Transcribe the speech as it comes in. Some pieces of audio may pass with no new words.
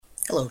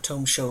Hello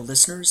Tome Show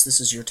listeners, this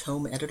is your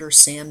Tome editor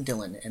Sam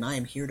Dillon, and I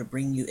am here to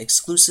bring you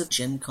exclusive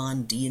Gen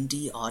Con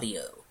D&D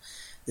audio.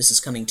 This is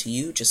coming to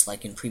you, just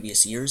like in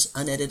previous years,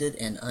 unedited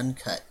and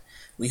uncut.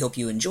 We hope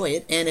you enjoy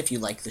it, and if you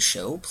like the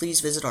show,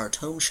 please visit our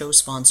Tome Show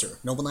sponsor,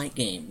 Noble Knight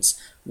Games,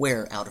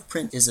 where Out of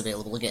Print is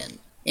available again.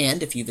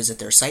 And if you visit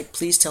their site,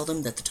 please tell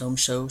them that the Tome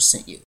Show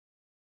sent you.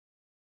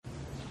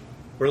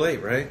 We're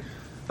late, right?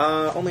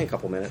 Only a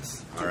couple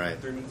minutes. All right.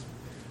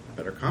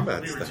 Better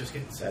combats.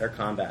 Better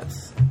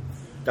combats.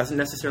 Doesn't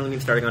necessarily mean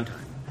starting on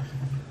time.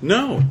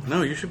 No,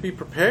 you should be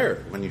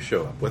prepared when you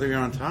show up. Whether you're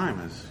on time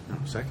is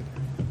secondary.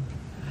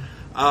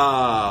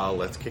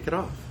 Let's kick it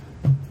off.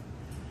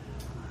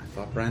 I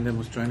thought Brandon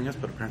was joining us,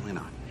 but apparently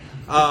not.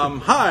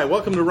 Hi,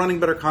 welcome to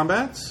Running Better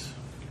Combats,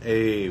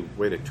 a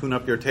way to tune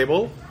up your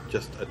table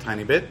just a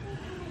tiny bit.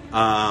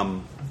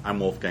 I'm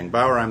Wolfgang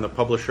Bauer. I'm the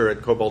publisher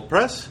at Kobold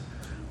Press.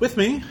 With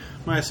me,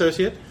 my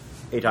associate,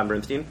 Eitan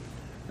Bernstein.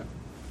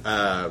 Do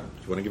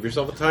you want to give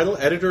yourself a title?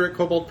 Editor at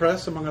Kobold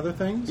Press, among other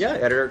things? Yeah,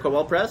 editor at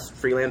Kobold Press,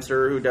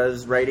 freelancer who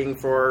does writing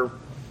for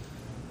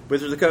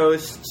Wizards of the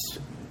Coast,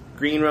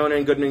 Green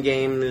Ronin, Goodman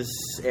Games,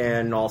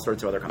 and all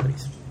sorts of other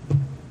companies.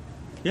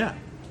 Yeah,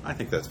 I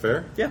think that's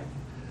fair. Yeah.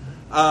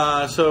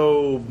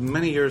 So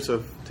many years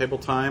of table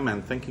time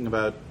and thinking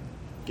about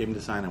game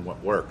design and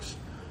what works.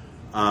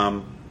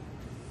 I've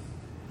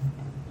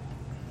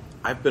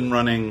been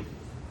running,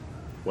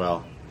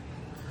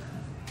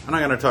 I'm not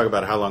going to talk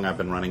about how long I've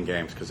been running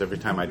games, because every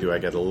time I do, I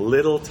get a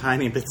little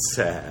tiny bit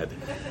sad.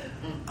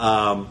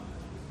 But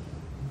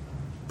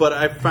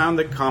I've found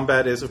that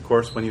combat is, of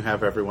course, when you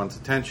have everyone's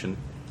attention.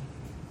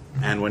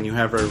 And when you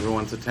have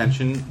everyone's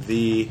attention,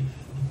 the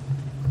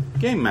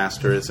game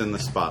master is in the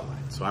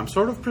spotlight. So I'm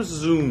sort of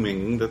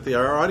presuming that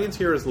our audience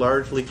here is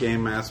largely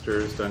game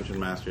masters, dungeon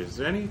masters. Is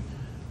there any...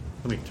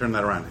 Let me turn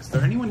that around. Is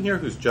there anyone here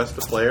who's just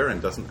a player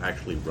and doesn't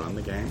actually run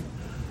the game?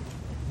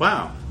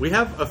 Wow, we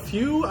have a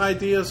few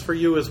ideas for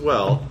you as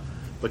well,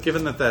 but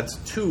given that that's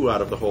two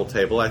out of the whole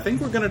table, I think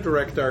we're going to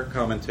direct our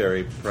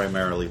commentary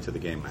primarily to the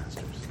game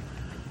masters.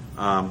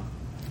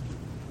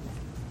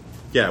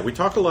 We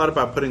talk a lot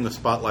about putting the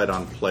spotlight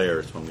on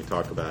players when we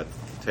talk about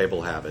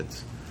table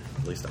habits,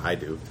 at least I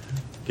do,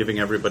 giving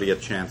everybody a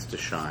chance to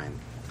shine.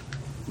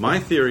 My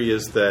theory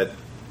is that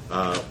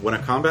when a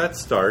combat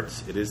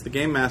starts, it is the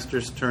game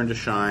master's turn to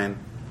shine.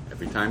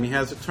 Every time he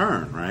has a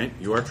turn, right,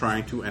 you are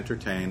trying to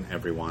entertain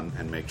everyone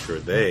and make sure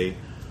they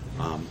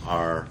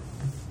are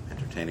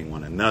entertaining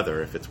one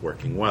another if it's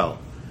working well.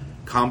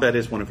 Combat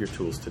is one of your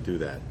tools to do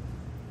that.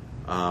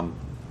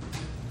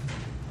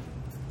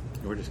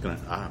 We're just going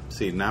to...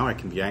 see, now I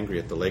can be angry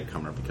at the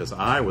latecomer because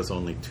I was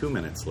only 2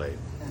 minutes late.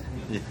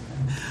 It's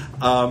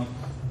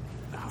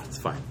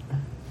fine.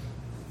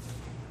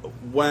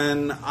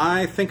 When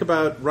I think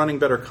about running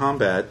better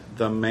combat,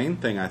 the main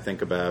thing I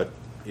think about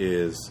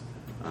is...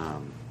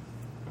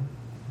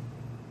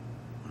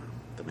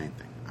 the main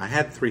thing. I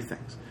had three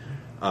things.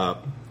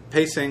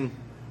 Pacing,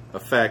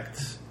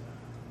 effects,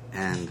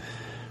 and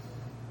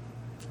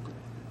I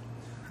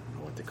don't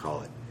know what to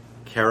call it.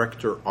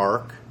 Character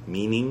arc,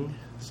 meaning,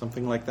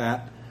 something like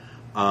that.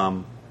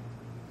 So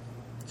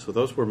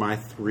those were my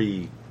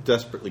three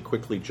desperately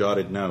quickly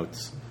jotted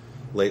notes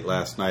late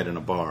last night in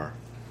a bar.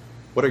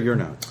 What are your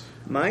notes?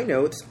 My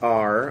notes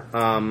are...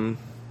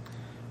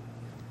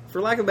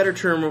 for lack of a better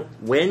term,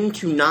 when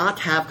to not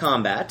have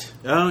combat.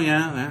 Oh,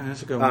 yeah,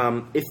 that's a good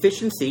one.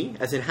 Efficiency,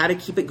 as in how to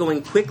keep it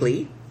going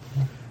quickly.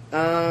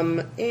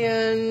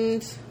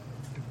 And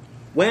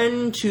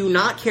when to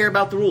not care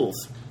about the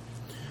rules.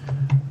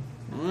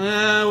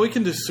 We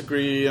can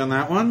disagree on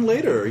that one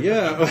later,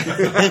 yeah.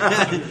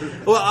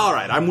 Well, all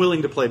right, I'm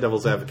willing to play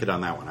devil's advocate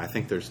on that one. I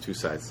think there's two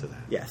sides to that.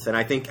 Yes, and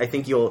I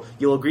think you'll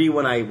agree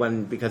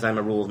when because I'm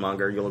a rules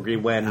monger, you'll agree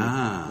when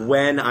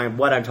I'm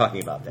what I'm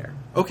talking about there.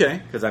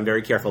 Okay. Because I'm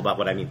very careful about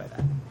what I mean by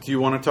that. Do you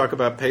want to talk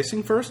about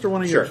pacing first or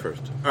one of yours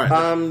first? All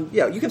right.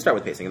 Yeah, you can start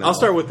with pacing. And then I'll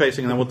start with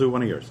pacing and then we'll do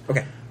one of yours.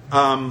 Okay.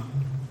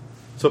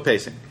 So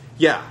pacing.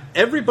 Yeah,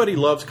 everybody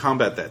loves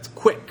combat that's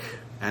quick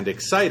and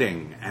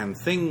exciting, and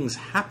things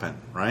happen,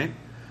 right?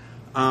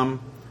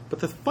 But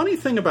the funny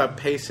thing about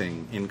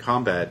pacing in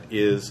combat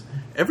is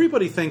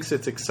everybody thinks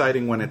it's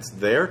exciting when it's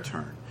their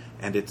turn,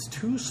 and it's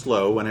too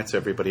slow when it's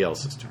everybody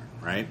else's turn,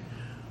 right?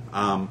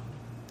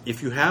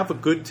 If you have a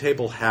good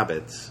table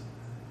habits,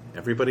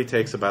 everybody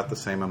takes about the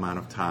same amount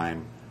of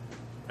time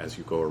as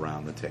you go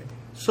around the table.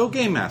 So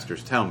game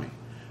masters, tell me,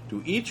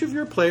 do each of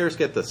your players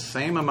get the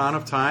same amount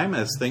of time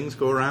as things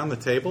go around the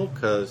table?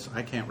 Because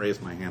I can't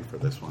raise my hand for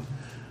this one.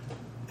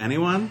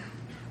 Anyone?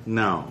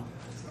 No.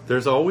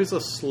 There's always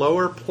a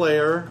slower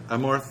player, a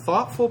more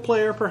thoughtful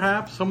player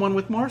perhaps, someone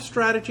with more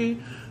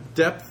strategy,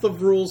 depth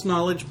of rules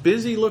knowledge,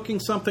 busy looking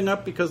something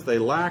up because they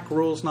lack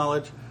rules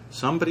knowledge.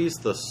 Somebody's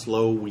the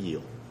slow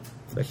wheel.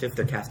 Especially if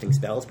they're casting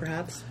spells,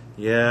 perhaps?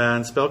 Yeah,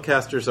 and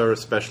spellcasters are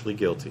especially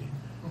guilty.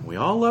 We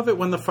all love it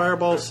when the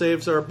fireball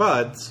saves our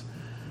butts.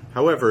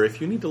 However,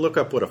 if you need to look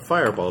up what a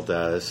fireball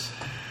does,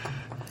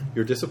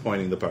 you're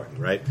disappointing the party,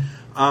 right?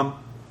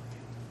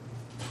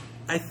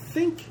 I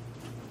think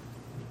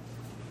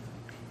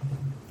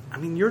I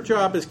mean, your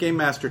job as game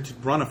master to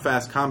run a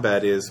fast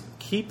combat is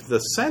keep the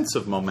sense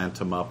of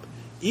momentum up,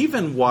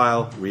 even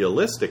while,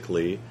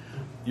 realistically,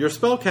 your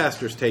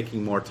spellcaster's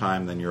taking more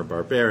time than your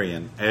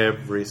barbarian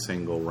every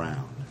single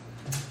round.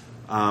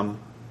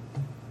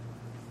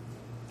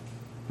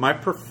 My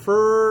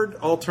preferred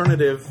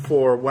alternative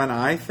for when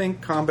I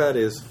think combat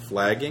is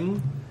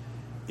flagging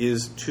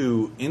is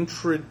to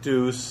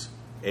introduce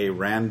a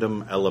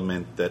random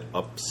element that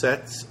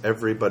upsets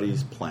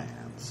everybody's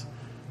plans.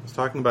 I was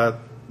talking about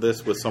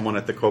this with someone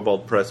at the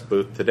Kobold Press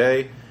booth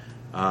today.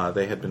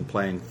 They had been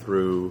playing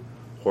through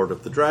Horde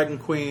of the Dragon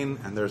Queen,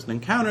 and there's an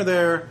encounter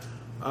there,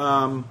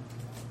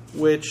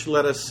 which,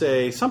 let us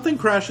say, something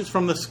crashes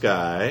from the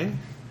sky,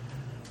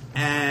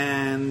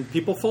 and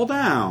people fall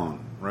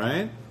down,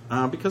 right?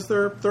 Because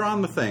they're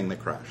on the thing that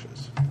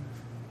crashes.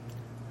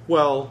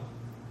 Well,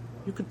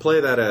 you could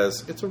play that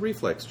as, it's a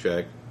reflex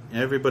check,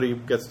 everybody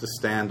gets to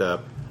stand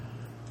up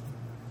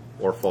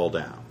or fall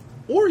down.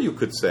 Or you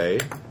could say,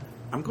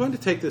 I'm going to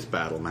take this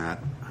battle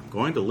mat, I'm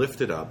going to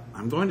lift it up,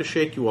 I'm going to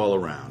shake you all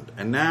around,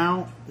 and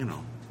now,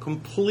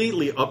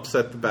 completely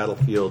upset the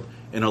battlefield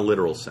in a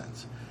literal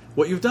sense.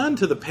 What you've done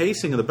to the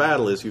pacing of the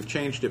battle is you've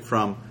changed it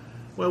from,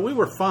 well, we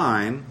were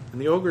fine, and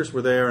the ogres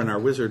were there, and our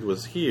wizard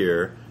was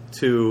here,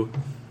 to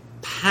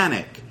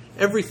panic.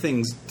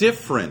 Everything's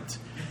different.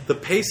 The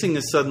pacing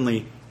is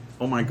suddenly,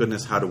 oh my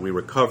goodness, how do we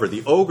recover?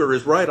 The ogre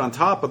is right on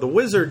top of the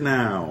wizard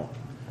now.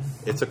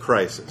 It's a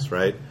crisis,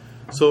 right?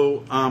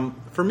 So,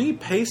 for me,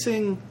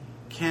 pacing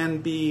can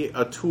be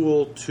a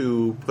tool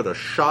to put a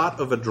shot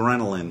of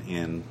adrenaline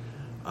in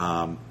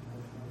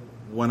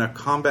when a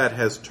combat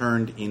has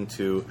turned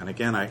into, and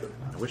again, I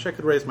wish I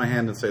could raise my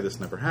hand and say this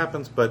never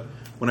happens, but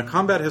when a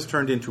combat has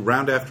turned into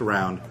round after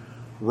round,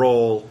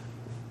 roll,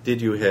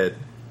 did you hit,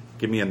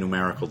 give me a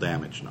numerical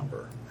damage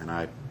number, and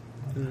I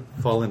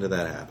fall into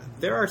that habit.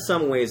 There are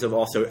some ways of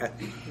also,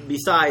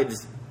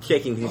 besides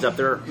shaking things up,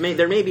 there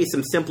may be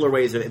some simpler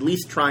ways of at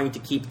least trying to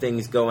keep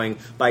things going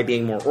by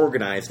being more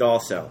organized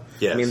also.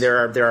 Yes. I mean, there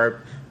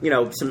are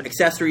some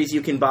accessories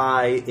you can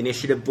buy,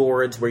 initiative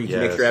boards where you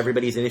can make sure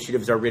everybody's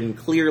initiatives are written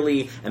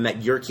clearly and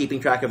that you're keeping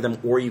track of them,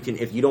 or you can,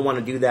 if you don't want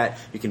to do that,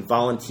 you can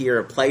volunteer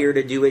a player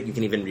to do it. You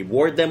can even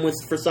reward them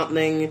for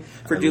something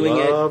for doing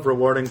it. I love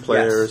rewarding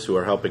players who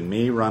are helping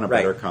me run a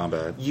better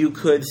combat. You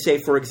could, say,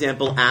 for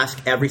example,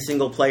 ask every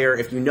single player,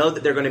 if you know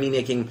that they're going to be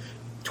making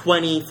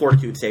 20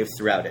 fortitude saves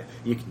throughout it.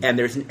 And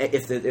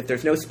if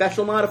there's no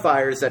special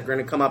modifiers that are going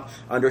to come up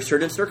under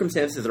certain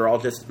circumstances, they're all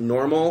just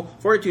normal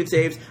fortitude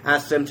saves,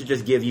 ask them to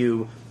just give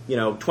you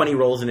 20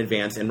 rolls in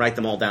advance and write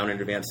them all down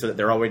in advance so that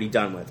they're already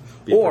done with.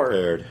 Be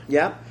prepared.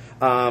 Yeah.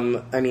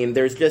 I mean,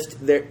 there's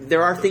just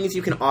there are things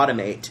you can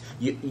automate.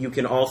 You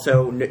can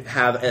also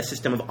have a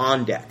system of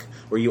on deck,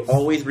 where you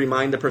always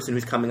remind the person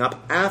who's coming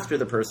up after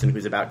the person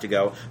who's about to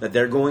go that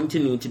they're going to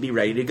need to be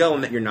ready to go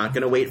and that you're not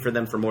going to wait for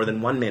them for more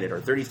than 1 minute or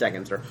 30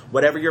 seconds or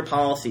whatever your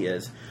policy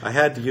is. I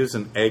had to use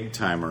an egg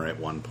timer at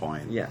one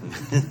point. Yeah.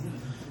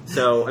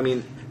 So, I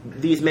mean,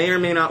 these may or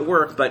may not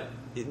work, but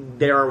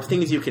there are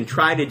things you can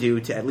try to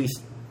do to at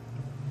least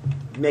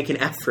make an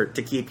effort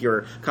to keep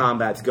your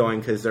combats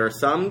going, because there are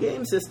some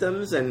game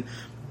systems, and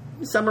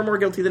some are more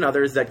guilty than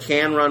others, that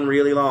can run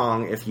really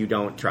long if you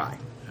don't try.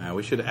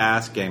 We should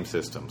ask game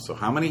systems. So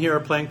how many here are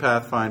playing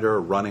Pathfinder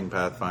or running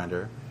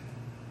Pathfinder?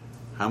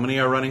 How many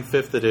are running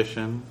 5th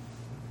edition?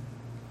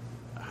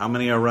 How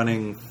many are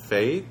running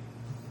Fate?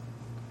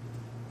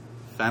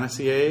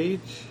 Fantasy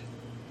Age?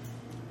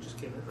 Just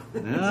kidding.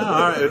 Yeah,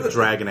 all right.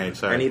 Dragon Age,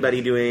 sorry.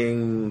 Anybody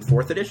doing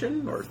 4th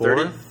edition or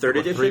 3rd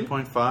edition?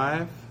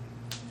 3.5?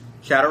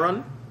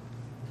 Shadowrun?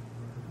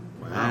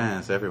 Wow. Yeah,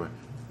 it's everywhere.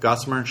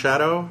 Gossamer and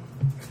Shadow?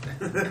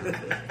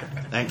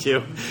 Thank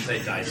you.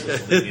 Say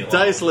diceless. Leave me alone.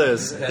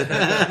 Diceless.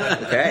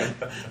 Okay.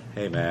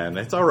 Hey, man,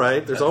 it's all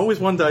right. There's always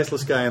one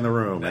diceless guy in the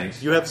room. Thanks.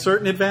 And you have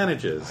certain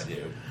advantages.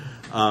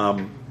 I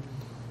do.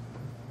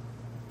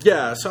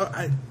 Yeah, so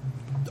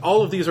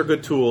all of these are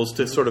good tools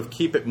to sort of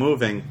keep it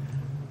moving.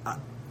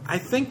 I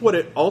think what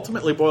it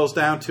ultimately boils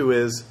down to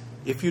is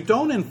if you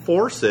don't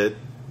enforce it,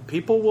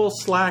 people will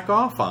slack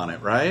off on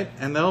it, right?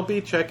 And they'll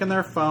be checking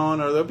their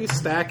phone, or they'll be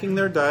stacking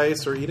their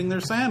dice or eating their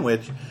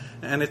sandwich,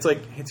 and it's like,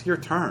 it's your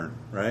turn,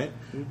 right?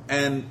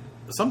 And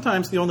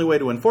sometimes the only way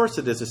to enforce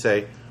it is to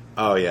say,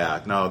 oh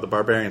yeah, no, the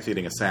barbarian's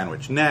eating a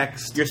sandwich.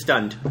 Next. You're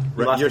stunned.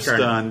 You're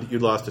stunned. You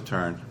lost a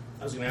turn.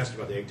 I was going to ask you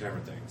about the egg timer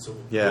thing. So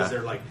Yeah. was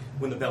there, like,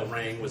 when the bell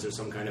rang, was there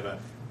some kind of a,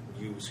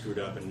 you screwed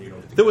up and you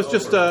don't get to There go, was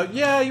just, or-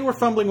 you were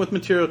fumbling with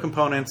material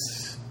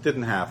components.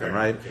 Didn't happen, Fair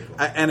right? enough. Okay,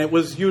 cool. And it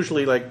was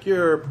usually like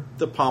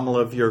the pommel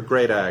of your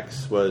great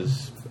axe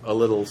was a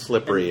little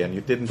slippery and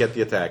you didn't get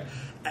the attack.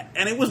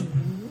 And it was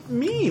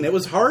mean. It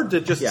was hard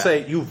to just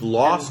say, you've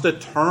lost a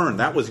turn.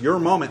 That was your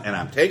moment, and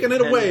I'm taking it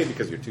away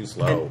because you're too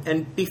slow.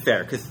 And be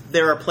fair, because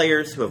there are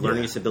players who have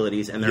learning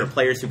disabilities, and there are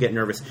players who get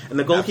nervous. And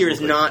the goal here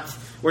is Absolutely. not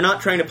We're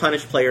not trying to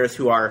punish players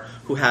who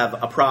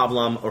have a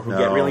problem or who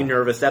get really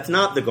nervous. That's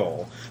not the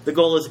goal. The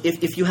goal is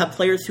if you have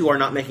players who are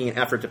not making an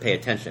effort to pay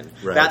attention.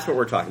 Right. That's what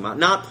we're talking about.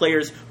 Not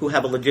players who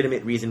have a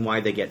legitimate reason why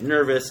they get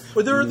nervous.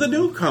 Well, they're the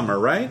newcomer,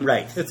 right?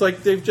 Right. It's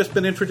like they've just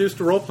been introduced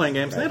to role-playing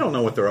games. They don't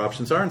know what their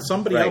options are, and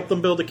somebody helped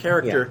them build a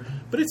character,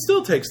 but it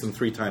still takes them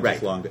 3 times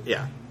as long.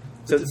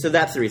 So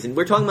that's the reason.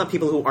 We're talking about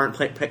people who aren't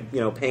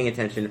paying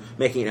attention,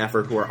 making an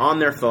effort, who are on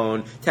their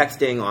phone,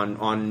 texting,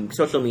 on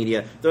social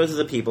media. Those are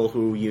the people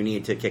who you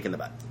need to kick in the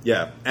butt.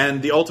 Yeah,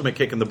 and the ultimate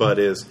kick in the butt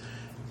is,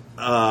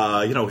 we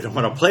don't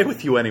want to play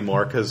with you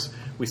anymore because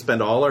we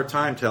spend all our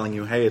time telling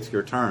you, hey, it's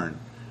your turn,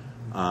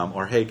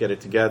 or hey, get it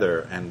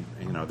together, and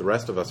the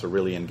rest of us are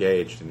really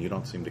engaged and you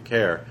don't seem to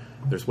care.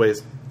 There's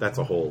ways, that's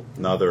a whole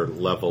another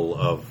level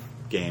of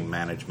game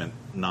management,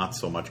 not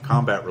so much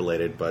combat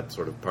related, but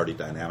sort of party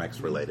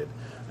dynamics related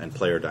and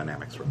player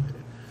dynamics related.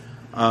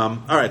 All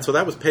right, so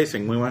that was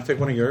pacing. We want to take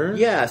one of yours?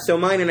 Yeah, so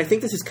mine, and I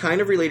think this is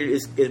kind of related,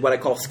 is what I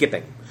call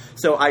skipping.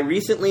 So I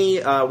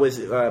recently was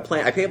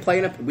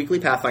playing a weekly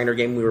Pathfinder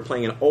game. We were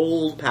playing an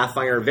old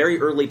Pathfinder,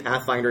 very early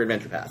Pathfinder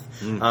Adventure Path.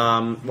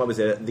 What was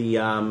it?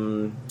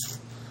 The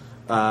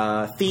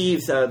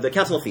Thieves, the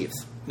Council of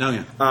Thieves. Oh,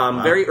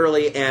 yeah. Very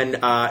early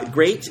and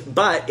great,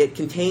 but it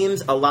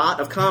contains a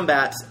lot of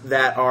combats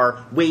that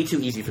are way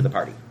too easy for the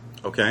party.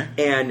 Okay.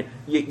 And,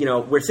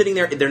 we're sitting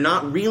there. They're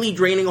not really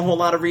draining a whole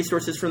lot of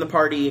resources from the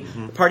party.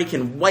 Mm-hmm. The party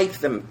can wipe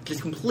them,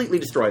 just completely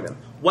destroy them.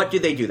 What do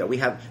they do, though?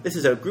 This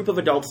is a group of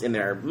adults in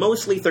there,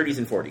 mostly 30s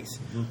and 40s.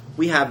 Mm-hmm.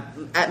 We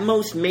have, at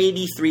most,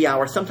 maybe 3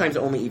 hours, sometimes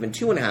only even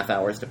 2.5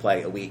 hours to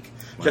play a week,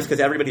 just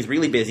because everybody's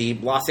really busy.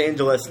 Los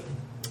Angeles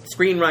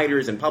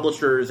screenwriters and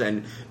publishers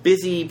and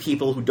busy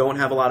people who don't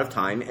have a lot of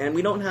time, and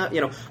we don't have,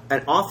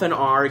 and often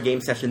our game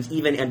sessions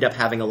even end up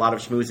having a lot of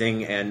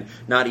schmoozing and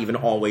not even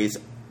always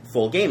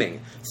full gaming.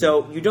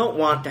 So you don't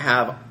want to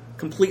have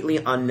completely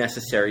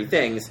unnecessary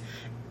things,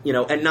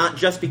 and not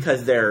just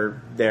because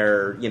they're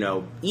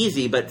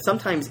easy, but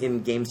sometimes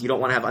in games you don't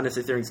want to have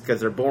unnecessary things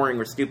because they're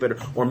boring or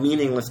stupid or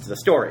meaningless to the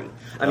story.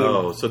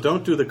 So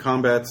don't do the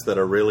combats that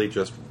are really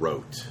just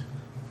rote,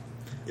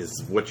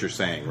 is what you're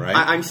saying, right?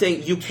 I'm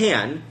saying you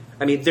can.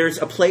 There's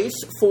a place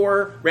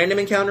for random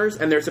encounters,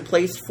 and there's a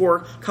place for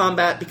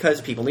combat because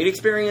people need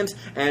experience,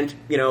 and,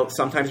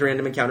 sometimes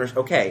random encounters,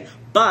 okay.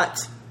 But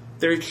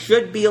there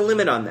should be a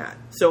limit on that.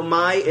 So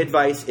my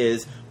advice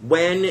is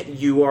when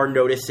you are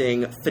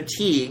noticing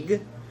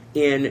fatigue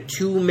in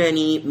too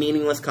many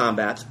meaningless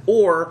combats,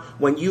 or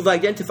when you've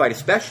identified,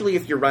 especially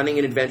if you're running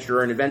an adventure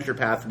or an adventure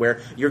path,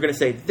 where you're going to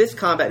say, this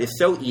combat is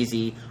so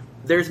easy,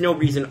 there's no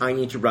reason I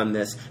need to run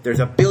this. There's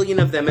a billion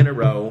of them in a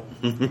row.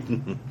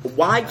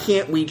 Why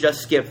can't we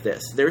just skip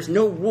this? There's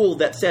no rule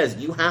that says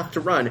you have to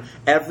run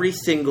every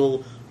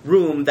single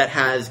room that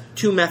has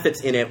 2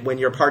 methods in it when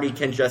your party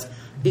can just...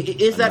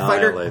 Is that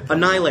fighter...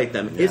 Annihilate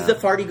them. Yeah. Is the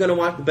party going to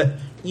want... But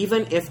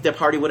even if the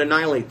party would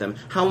annihilate them,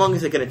 how long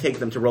is it going to take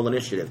them to roll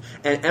initiative?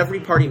 And every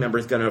party member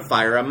is going to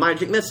fire a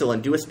magic missile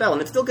and do a spell,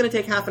 and it's still going to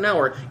take half an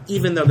hour,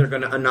 even though they're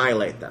going to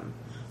annihilate them.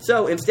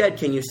 So instead,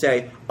 can you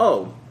say,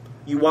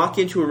 you walk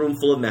into a room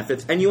full of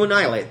methods and you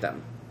annihilate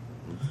them.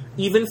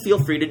 Even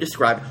feel free to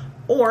describe,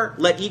 or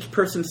let each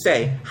person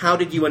say, how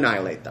did you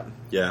annihilate them?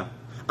 Yeah.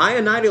 I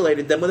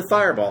annihilated them with a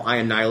fireball. I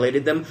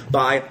annihilated them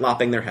by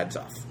lopping their heads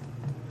off.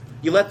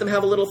 You let them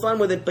have a little fun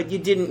with it, but you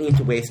didn't need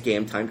to waste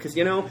game time because,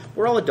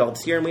 we're all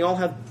adults here and we all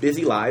have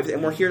busy lives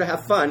and we're here to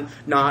have fun,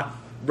 not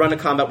run a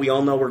combat we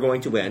all know we're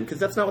going to win, because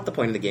that's not what the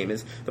point of the game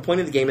is. The point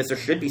of the game is there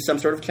should be some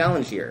sort of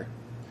challenge here.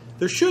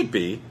 There should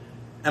be.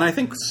 And I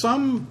think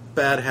some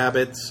bad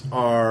habits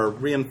are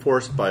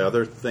reinforced by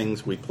other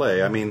things we play.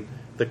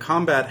 The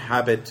combat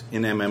habit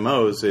in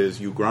MMOs is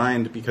you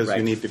grind because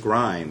you need to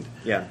grind.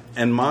 Yeah.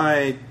 And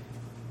my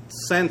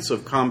sense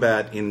of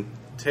combat in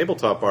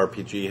tabletop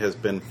RPG has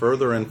been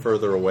further and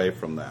further away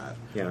from that.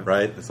 Yeah.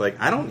 Right? It's like,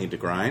 I don't need to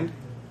grind.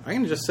 I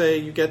can just say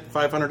you get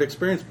 500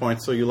 experience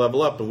points so you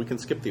level up and we can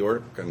skip the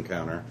orc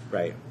encounter.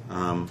 Right.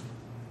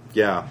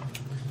 Yeah.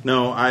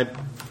 No,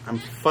 I'm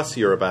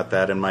fussier about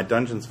that, and my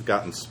dungeons have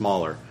gotten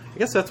smaller. I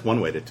guess that's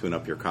one way to tune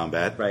up your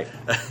combat. Right.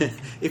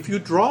 If you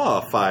draw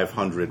a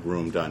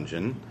 500-room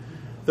dungeon,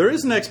 there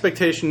is an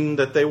expectation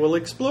that they will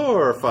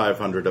explore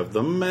 500 of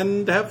them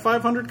and have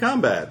 500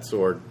 combats,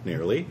 or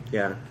nearly.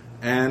 Yeah.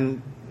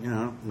 And,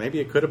 maybe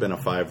it could have been a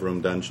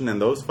 5-room dungeon,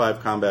 and those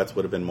 5 combats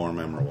would have been more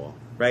memorable.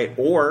 Right.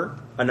 Or,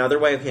 another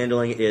way of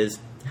handling it is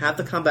have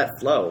the combat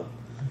flow.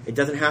 It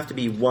doesn't have to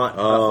be one...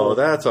 Oh,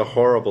 that's a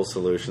horrible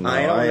solution, though.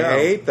 I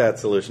hate that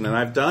solution, and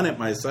I've done it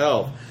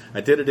myself.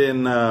 I did it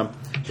in the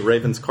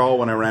Raven's Call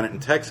when I ran it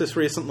in Texas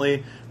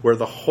recently, where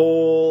the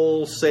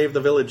whole Save the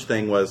Village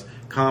thing was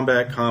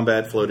combat,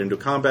 flowed into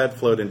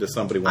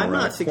somebody went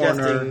around a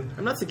corner.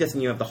 I'm not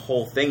suggesting you have the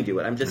whole thing do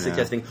it. I'm just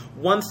suggesting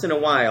once in a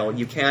while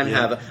you can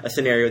have a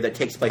scenario that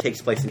takes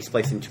place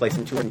in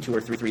two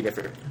or three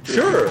different...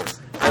 Sure.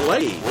 I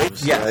like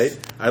it. Yes. Right?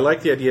 I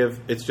like the idea of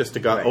it's just a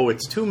guy,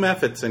 it's 2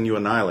 methods and you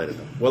annihilated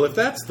them. Well, if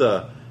that's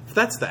the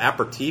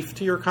aperitif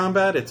to your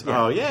combat, it's,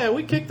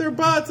 we kicked their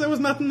butts, there was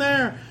nothing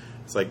there.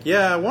 It's like,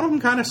 yeah, one of them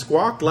kind of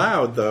squawked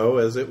loud, though,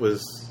 as it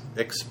was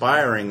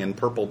expiring in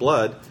purple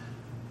blood.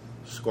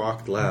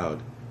 Squawked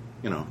loud.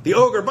 You know, the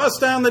ogre busts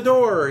down the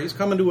door. He's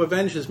coming to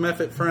avenge his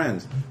Mephit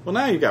friends. Well,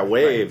 now you've got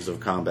waves of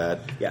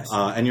combat. Yes.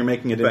 And you're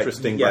making it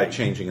interesting by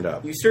changing it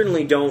up. You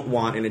certainly don't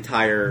want an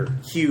entire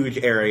huge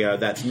area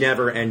that's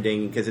never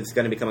ending because it's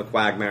going to become a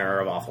quagmire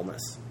of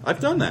awfulness.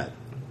 I've done that.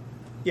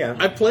 Yeah.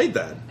 I've played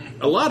that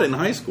a lot in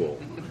high school.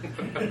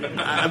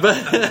 And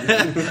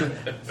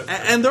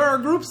there are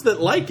groups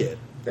that like it.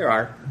 There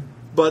are.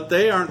 But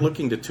they aren't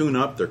looking to tune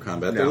up their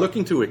combat. No. They're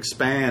looking to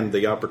expand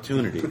the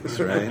opportunities,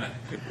 right?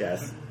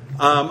 Yes.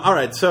 All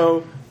right,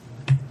 so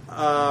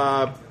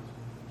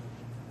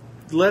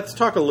let's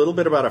talk a little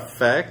bit about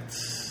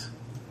effects.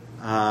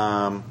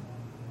 And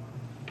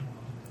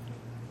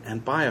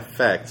by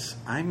effects,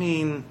 I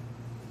mean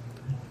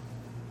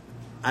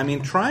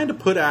trying to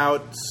put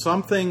out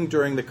something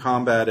during the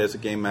combat as a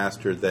game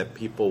master that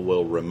people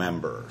will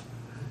remember.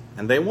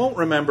 And they won't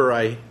remember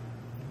I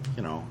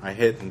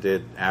hit and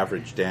did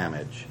average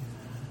damage.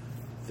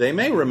 They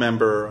may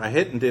remember I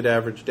hit and did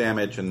average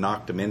damage and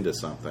knocked him into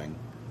something.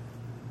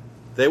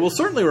 They will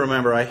certainly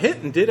remember I hit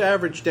and did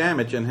average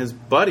damage and his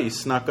buddy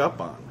snuck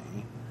up on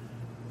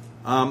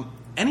me.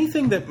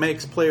 Anything that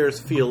makes players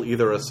feel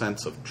either a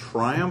sense of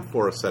triumph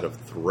or a set of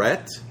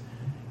threat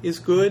is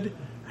good.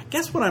 I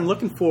guess what I'm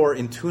looking for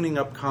in tuning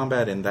up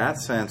combat in that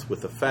sense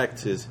with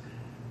effects is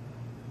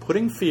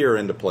putting fear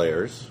into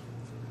players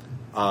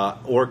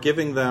or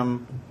giving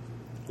them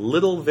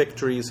little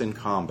victories in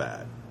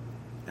combat.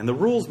 And the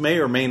rules may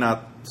or may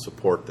not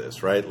support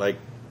this, right? Like,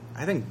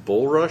 I think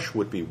Bull Rush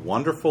would be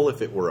wonderful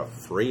if it were a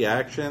free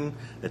action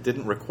that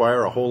didn't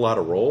require a whole lot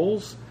of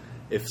rolls.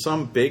 If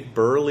some big,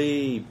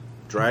 burly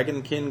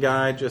Dragonkin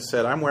guy just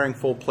said, I'm wearing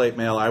full plate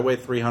mail, I weigh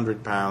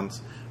 300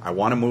 pounds, I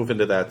want to move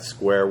into that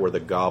square where the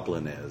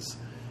goblin is.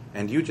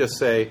 And you just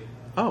say,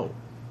 oh,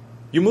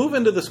 you move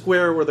into the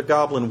square where the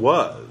goblin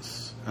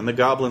was, and the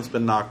goblin's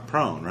been knocked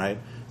prone, right?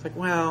 It's like,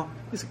 well,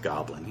 he's a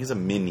goblin, he's a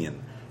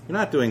minion. You're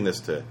not doing this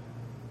to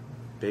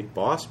big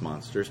boss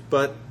monsters,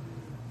 but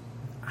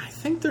I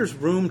think there's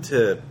room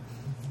to...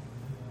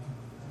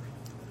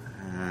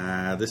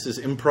 this is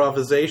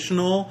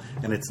improvisational,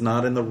 and it's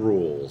not in the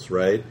rules,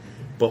 right?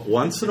 But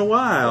once in a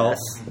while... Yes.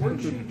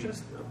 Weren't you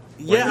just...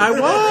 Yeah, I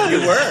was!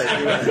 You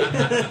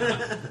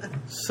were.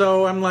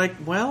 So I'm like,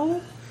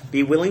 well...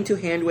 Be willing to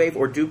hand wave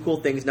or do cool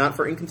things, not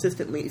for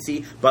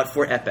inconsistency, but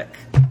for epic.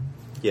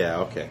 Yeah,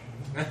 okay.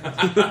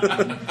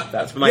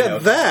 That's my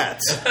notes.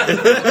 That!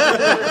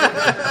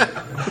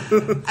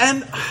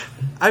 And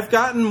I've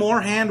gotten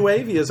more hand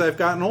wavy as I've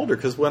gotten older,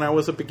 because when I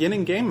was a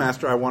beginning game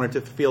master, I wanted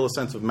to feel a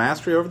sense of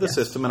mastery over the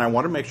system, and I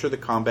wanted to make sure the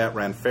combat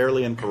ran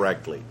fairly and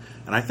correctly.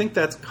 And I think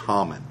that's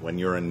common. When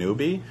you're a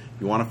newbie,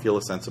 you want to feel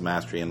a sense of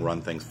mastery and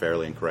run things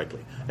fairly and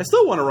correctly. I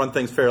still want to run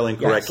things fairly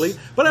and correctly,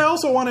 but I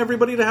also want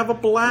everybody to have a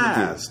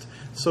blast.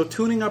 So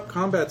tuning up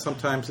combat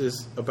sometimes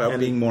is about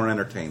being more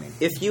entertaining.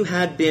 If you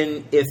had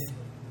been...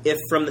 If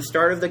from the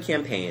start of the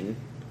campaign,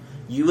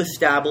 you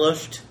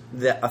established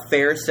a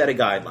fair set of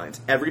guidelines.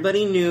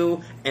 Everybody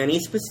knew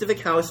any specific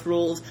house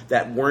rules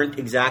that weren't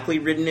exactly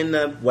written in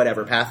the,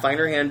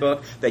 Pathfinder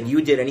handbook, that you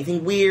did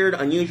anything weird,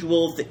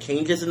 unusual, that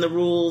changes in the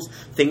rules,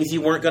 things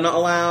you weren't going to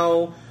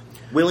allow,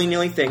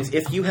 willy-nilly things.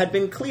 If you had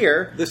been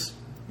clear...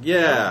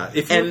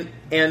 And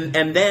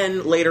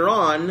then later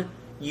on,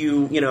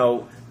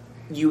 you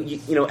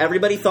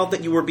everybody felt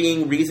that you were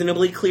being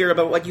reasonably clear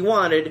about what you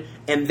wanted,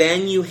 and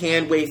then you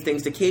hand wave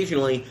things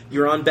occasionally,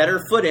 you're on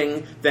better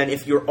footing than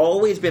if you're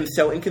always been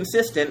so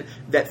inconsistent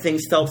that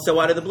things felt so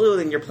out of the blue,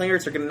 then your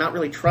players are going to not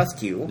really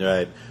trust you.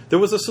 Right. There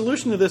was a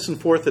solution to this in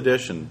 4th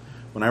edition.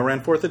 When I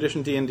ran 4th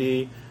edition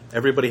D&D,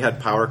 everybody had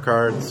power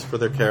cards for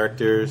their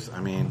characters,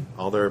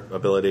 all their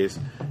abilities,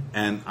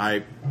 and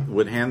I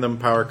would hand them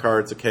power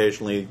cards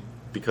occasionally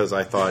because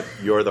I thought,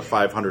 you're the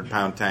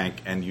 500-pound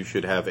tank and you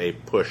should have a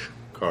push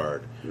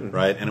card,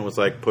 right? And it was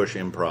like push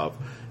improv.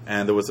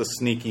 And there was a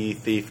sneaky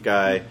thief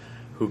guy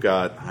who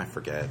got, I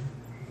forget,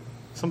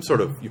 some sort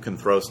of, you can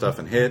throw stuff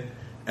and hit.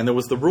 And there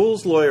was the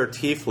rules lawyer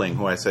tiefling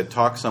who I said,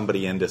 talk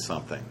somebody into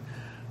something.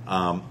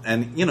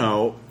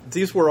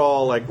 These were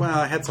all like, well,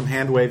 I had some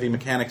hand-wavy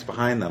mechanics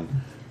behind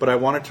them, but I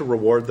wanted to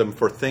reward them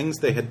for things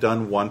they had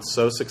done once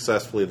so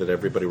successfully that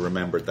everybody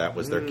remembered that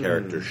was their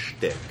character's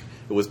shtick.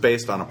 It was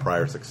based on a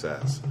prior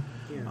success.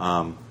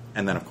 Yeah.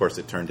 And then, of course,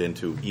 it turned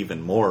into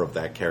even more of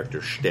that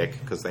character's shtick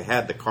because they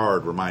had the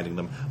card reminding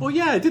them, oh,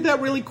 yeah, I did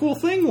that really cool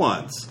thing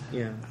once.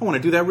 Yeah. I want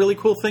to do that really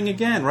cool thing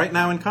again right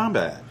now in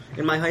combat.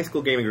 In my high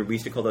school gaming group, we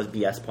used to call those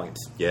BS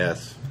points.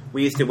 Yes.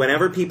 We used to,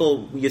 whenever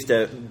people used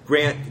to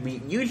grant,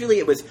 usually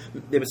it was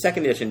 2nd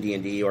edition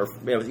D&D, or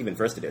it was even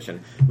 1st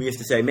edition, we used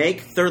to say,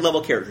 make 3rd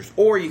level characters,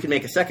 or you can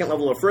make a 2nd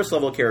level or 1st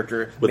level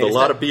character. With a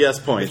lot of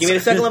BS points. If you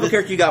made a 2nd level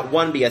character, you got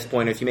 1 BS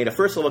point. If you made a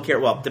 1st level character,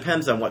 well, it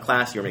depends on what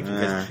class you were making,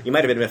 because you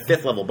might have been a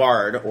 5th level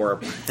bard, or, a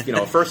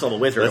 1st level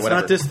wizard, or whatever.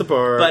 Let's not diss the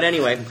bard. But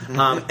anyway,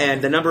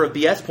 and the number of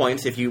BS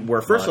points, if you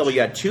were 1st level,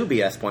 you had 2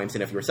 BS points,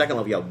 and if you were 2nd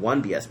level, you had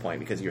 1 BS point,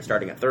 because you were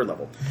starting at 3rd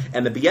level.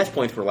 And the BS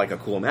points were like a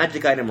cool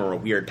magic item, or a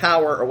weird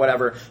power, or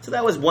whatever. So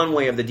that was one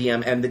way of the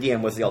DM, and the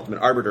DM was the ultimate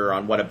arbiter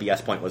on what a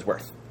BS point was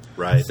worth.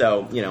 Right.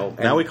 So, you know...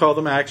 Now we call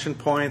them action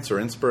points or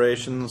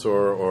inspirations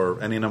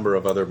or any number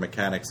of other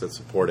mechanics that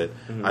support it.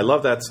 Mm-hmm. I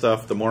love that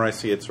stuff. The more I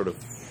see it sort of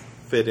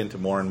fit into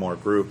more and more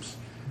groups,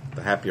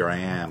 the happier I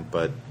am.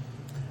 But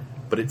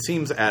it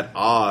seems at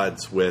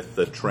odds with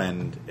the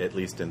trend, at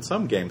least in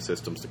some game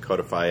systems, to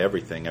codify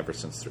everything ever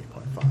since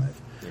 3.5.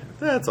 Yeah.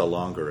 That's a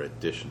longer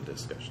edition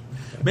discussion.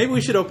 Maybe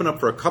we should open up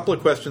for a couple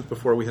of questions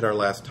before we hit our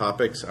last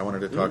topics. I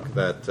wanted to talk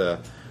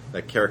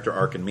that character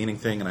arc and meaning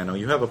thing, and I know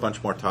you have a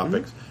bunch more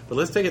topics, but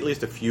let's take at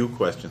least a few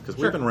questions, because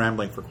we've been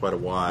rambling for quite a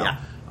while.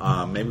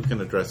 Yeah. Maybe we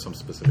can address some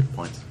specific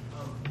points.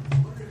 I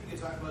wonder if you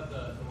could talk about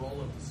the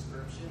role of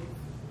description.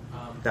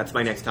 That's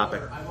my next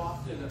topic. I'm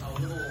often a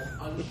little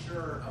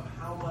unsure of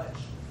how much,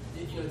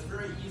 it's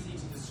very easy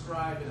to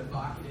describe in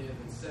evocative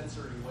and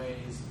sensory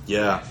ways the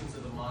actions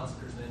of the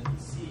monsters and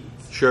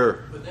NPCs. Sure.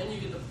 But then you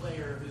get the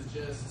player who's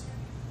just,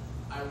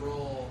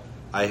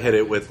 I hit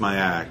it with my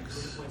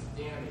axe. Points of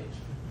damage.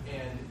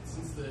 And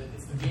since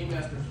it's the game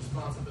master's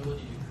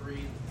responsibility to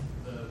create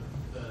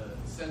the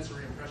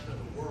sensory impression of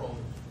the world,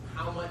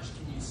 how much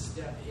can you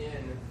step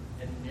in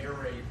and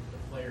narrate the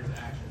player's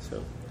actions?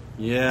 So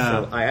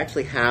I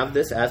actually have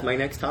this as my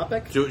next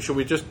topic. Should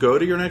we just go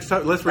to your next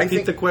topic? Let's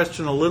repeat the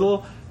question a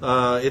little.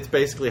 It's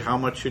basically how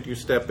much should you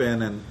step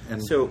in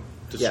and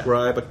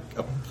describe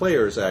a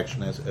player's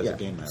action as a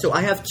game master. So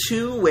I have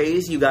two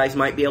ways you guys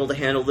might be able to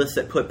handle this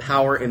that put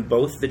power in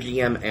both the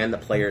GM and the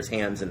player's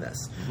hands in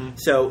this. Mm-hmm.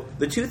 So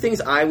the two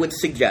things I would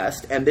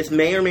suggest, and this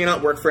may or may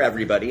not work for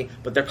everybody,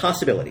 but they're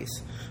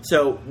possibilities.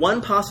 So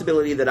one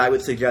possibility that I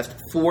would suggest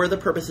for the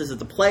purposes of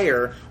the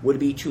player would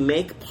be to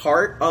make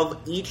part of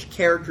each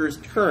character's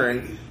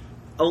turn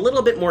a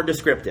little bit more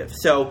descriptive.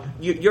 So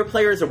your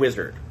player is a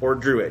wizard or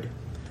druid.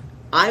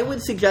 I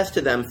would suggest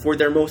to them, for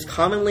their most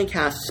commonly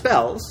cast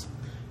spells,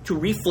 to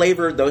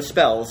reflavor those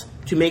spells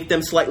to make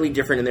them slightly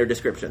different in their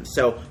description.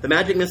 So the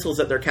magic missiles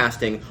that they're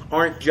casting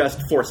aren't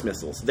just force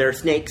missiles. They're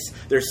snakes,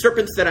 they're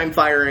serpents that I'm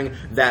firing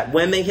that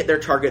when they hit their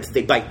targets,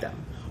 they bite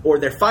them. Or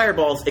they're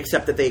fireballs,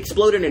 except that they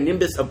explode in a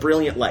nimbus of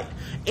brilliant light.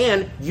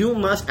 And you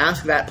must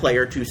ask that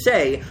player to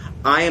say,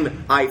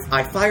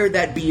 I fired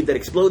that bead that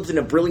explodes in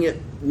a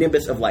brilliant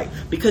nimbus of light.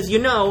 Because you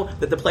know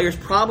that the player's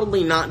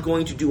probably not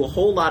going to do a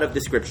whole lot of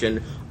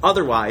description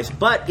otherwise,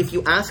 but if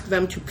you ask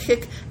them to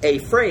pick a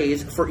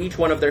phrase for each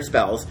one of their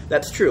spells,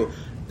 that's true.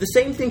 The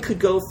same thing could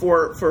go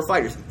for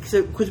fighters,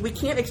 because we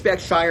can't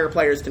expect Shire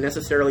players to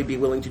necessarily be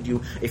willing to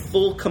do a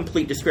full,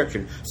 complete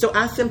description. So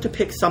ask them to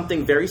pick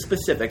something very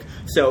specific.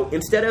 So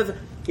instead of,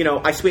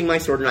 I swing my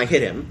sword and I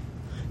hit him,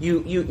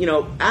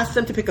 you ask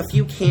them to pick a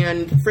few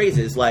canned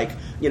phrases like,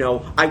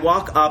 I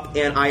walk up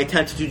and I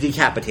attempt to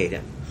decapitate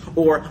him,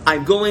 or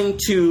I'm going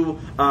to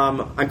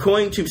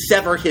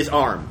sever his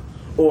arm,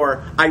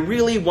 or I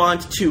really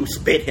want to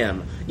spit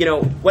him.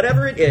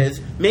 Whatever it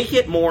is, make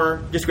it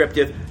more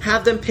descriptive.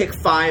 Have them pick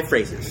 5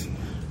 phrases.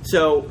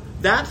 So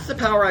that's the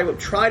power I would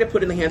try to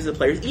put in the hands of the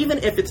players, even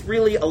if it's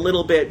really a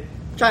little bit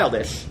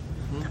childish.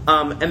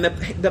 And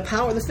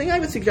the thing I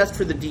would suggest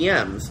for the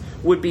DMs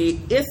would be,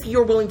 if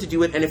you're willing to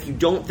do it and if you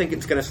don't think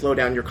it's going to slow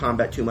down your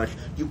combat too much,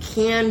 you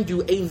can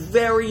do a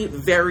very,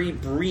 very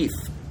brief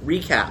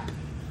recap,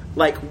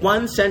 like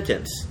 1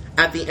 sentence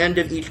at the end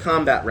of each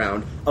combat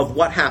round of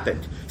what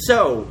happened.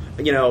 So,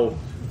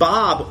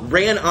 Bob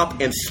ran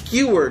up and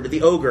skewered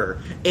the ogre,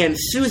 and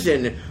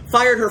Susan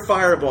fired her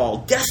fireball,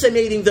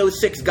 decimating those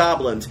 6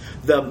 goblins.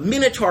 The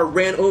Minotaur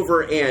ran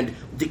over and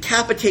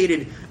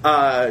decapitated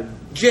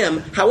Jim.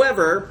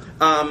 However,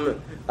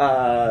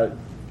 Eva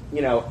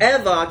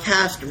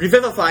cast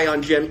Revivify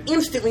on Jim,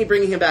 instantly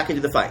bringing him back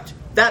into the fight.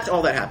 That's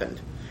all that happened.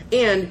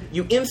 And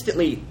you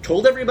instantly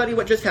told everybody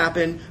what just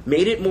happened,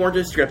 made it more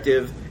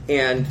descriptive,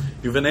 and...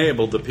 You've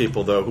enabled the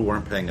people, though, who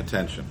weren't paying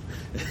attention.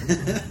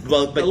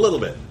 Well, but a little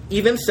bit.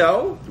 Even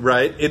so...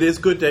 Right. It is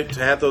good to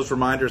have those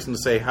reminders and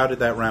to say, how did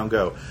that round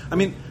go? I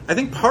mean, I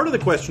think part of the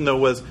question, though,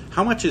 was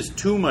how much is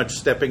too much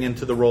stepping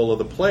into the role of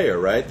the player,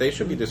 right? They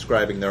should be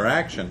describing their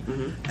action.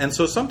 Mm-hmm. And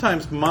so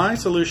sometimes my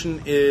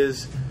solution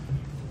is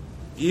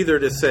either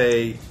to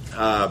say,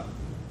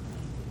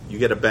 you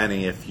get a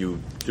Benny if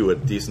you do a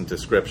decent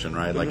description,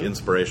 right? Mm-hmm. Like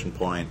inspiration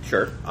point.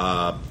 Sure.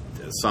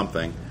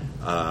 Something.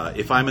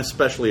 If I'm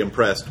especially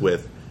impressed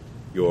with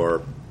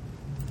your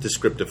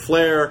descriptive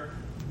flair,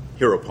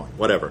 hero point,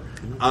 whatever.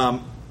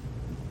 Mm-hmm.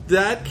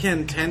 That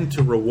can tend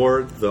to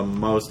reward the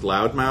most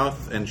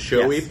loudmouth and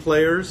showy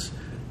players,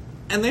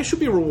 and they should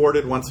be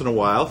rewarded once in a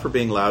while for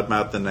being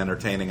loudmouth and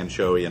entertaining and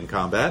showy in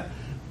combat,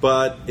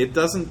 but it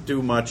doesn't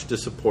do much to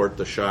support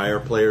the shyer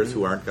players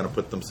who aren't going to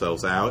put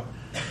themselves out.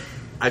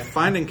 I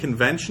find in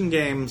convention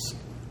games,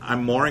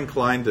 I'm more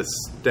inclined to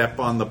step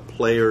on the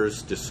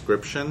player's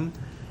description,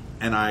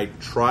 and I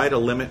try to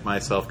limit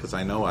myself, because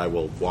I know I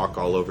will walk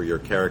all over your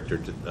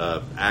character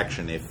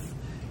action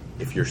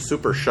if you're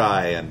super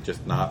shy and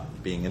just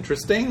not being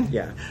interesting.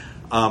 Yeah.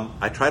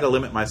 I try to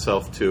limit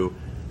myself to,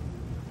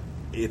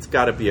 it's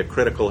got to be a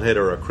critical hit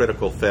or a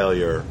critical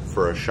failure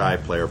for a shy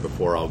player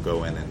before I'll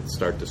go in and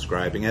start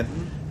describing it.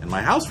 And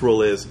my house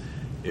rule is,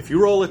 if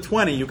you roll a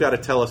 20, you got to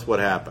tell us what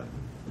happened.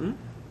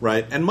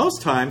 Right? And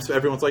most times,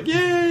 everyone's like,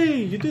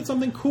 yay, you did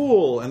something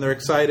cool, and they're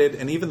excited,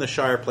 and even the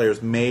shyer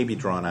players may be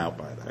drawn out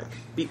by that.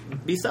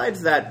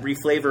 Besides that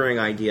reflavoring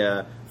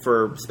idea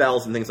for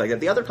spells and things like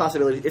that, the other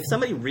possibility, if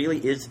somebody really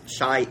is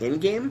shy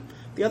in-game,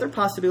 the other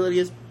possibility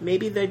is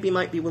maybe they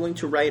might be willing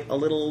to write a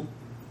little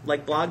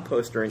like blog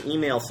post or an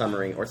email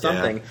summary or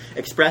something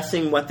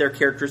expressing what their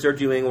characters are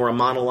doing, or a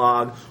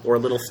monologue or a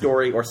little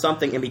story or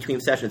something in between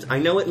sessions. I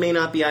know it may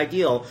not be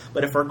ideal,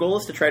 but if our goal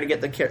is to try to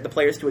get the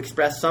players to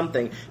express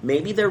something,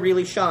 maybe they're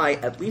really shy,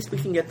 at least we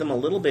can get them a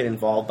little bit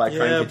involved by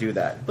trying to do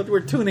that. But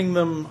we're tuning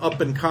them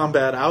up in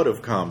combat, out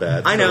of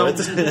combat. I know.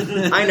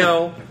 I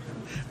know.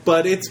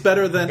 But it's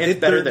better than...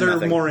 They're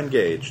nothing. More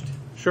engaged.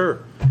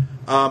 Sure.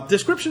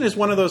 Description is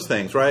one of those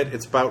things, right?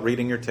 It's about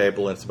reading your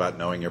table, and it's about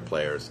knowing your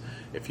players.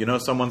 If you know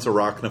someone's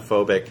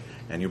arachnophobic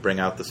and you bring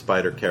out the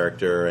spider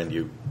character and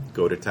you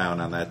go to town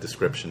on that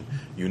description,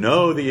 you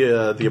know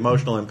the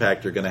emotional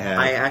impact you're going to have.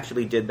 I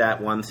actually did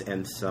that once,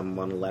 and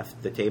someone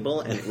left the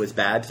table, and it was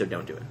bad, so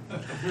don't do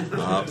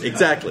it.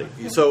 Exactly.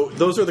 So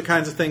those are the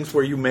kinds of things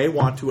where you may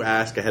want to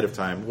ask ahead of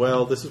time,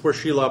 well, this is where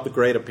Shelob the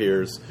Great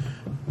appears.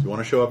 Do you want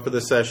to show up for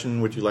this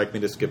session? Would you like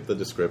me to skip the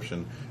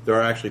description? There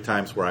are actually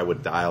times where I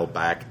would dial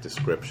back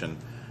description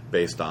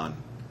based on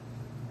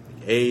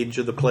age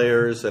of the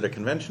players at a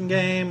convention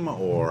game,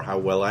 or how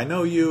well I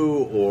know you,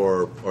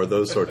 or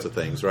those sorts of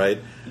things, right?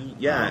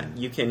 Yeah,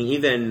 you can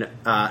even,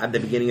 at the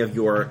beginning of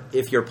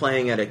if you're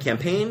playing at a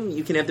campaign,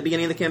 you can at the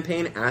beginning of the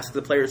campaign ask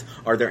the players,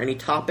 are there any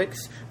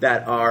topics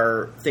that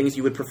are things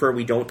you would prefer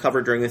we don't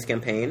cover during this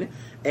campaign?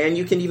 And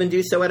you can even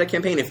do so at a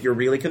campaign if you're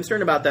really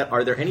concerned about that.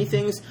 Are there any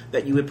things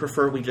that you would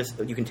prefer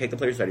you can take the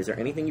players' side? Is there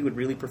anything you would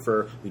really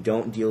prefer we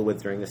don't deal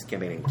with during this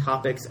campaign? Any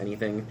topics,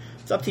 anything?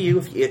 It's up to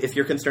you if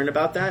you're concerned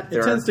about that.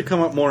 It tends to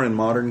come up more in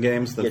modern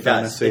games than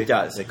fantasy. It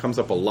does. It comes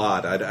up a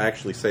lot. I'd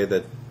actually say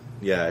that,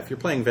 if you're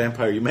playing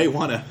Vampire, you may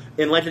want to...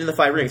 In Legend of the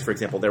Five Rings, for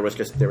example, there was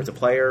a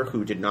player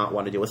who did not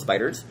want to deal with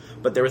spiders,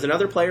 but there was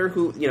another player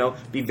who,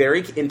 be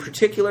very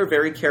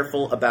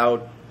careful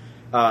about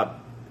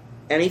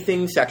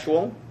anything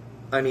sexual.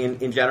 I mean,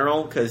 in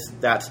general, because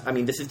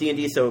this is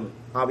D&D, so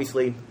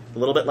obviously a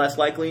little bit less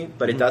likely,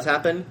 but it does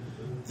happen.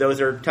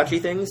 Those are touchy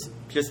things.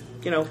 Just,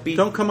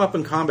 don't come up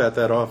in combat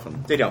that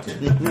often. They don't.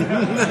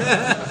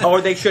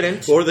 Or they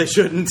shouldn't. Or they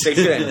shouldn't. They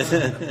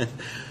shouldn't.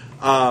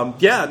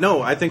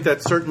 I think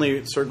that's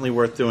certainly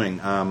worth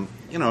doing.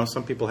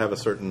 Some people have a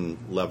certain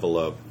level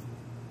of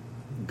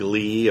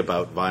glee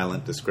about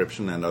violent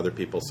description, and other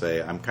people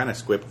say, I'm kind of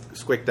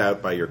squicked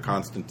out by your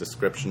constant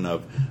description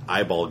of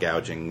eyeball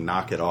gouging.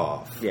 Knock it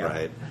off,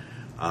 right?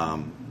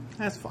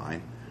 That's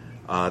fine.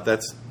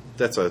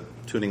 That's a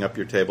tuning up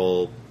your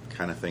table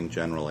kind of thing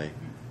generally.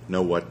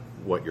 Know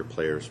what your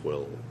players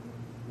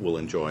will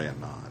enjoy and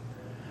not.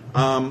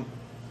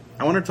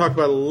 I want to talk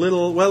about a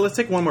little... Well, let's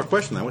take one more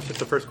question. That was just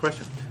the first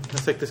question.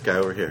 Let's take this guy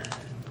over here.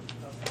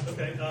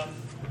 Okay.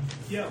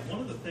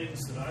 One of the things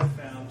that I've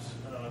found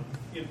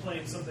in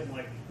playing something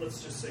like,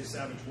 let's just say,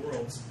 Savage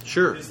Worlds,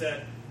 sure, is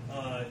that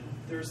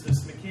there's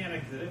this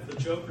mechanic that if the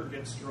Joker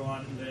gets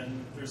drawn,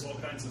 then there's all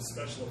kinds of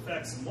special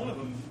effects. And one of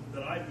them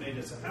that I've made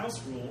as a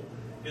house rule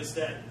is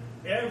that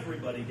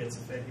everybody gets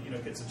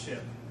a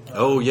chip.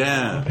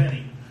 A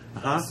penny.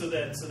 So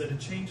that it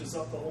changes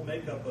up the whole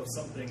makeup of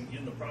something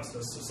in the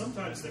process. So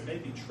sometimes there may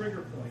be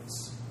trigger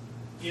points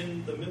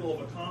in the middle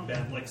of a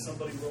combat, like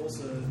somebody rolls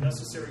a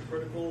necessary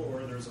critical,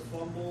 or there's a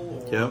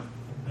fumble, or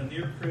a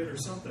near crit, or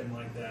something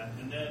like that.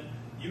 And then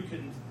you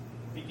can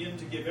begin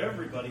to give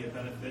everybody a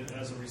benefit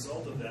as a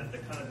result of that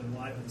kind of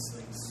enlivens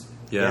things.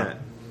 Yeah,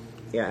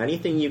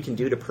 anything you can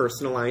do to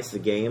personalize the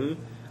game.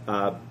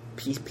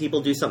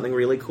 People do something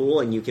really cool,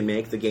 and you can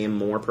make the game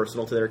more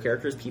personal to their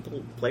characters.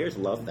 Players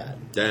love that.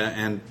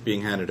 And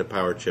being handed a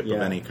power chip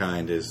of any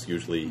kind is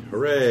usually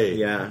hooray.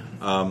 Yeah.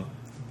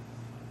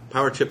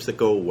 Power chips that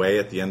go away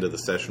at the end of the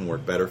session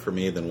work better for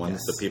me than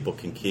ones that people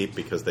can keep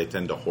because they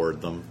tend to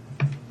hoard them.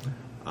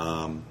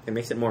 It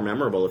makes it more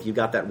memorable. If you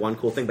got that one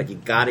cool thing, but you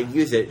got to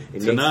use it,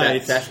 it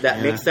tonight,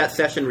 makes that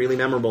session really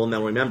memorable, and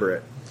they'll remember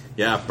it.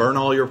 Yeah, burn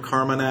all your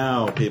karma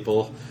now,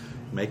 people.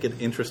 Make it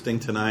interesting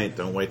tonight.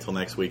 Don't wait till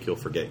next week. You'll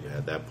forget you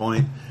had that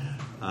point.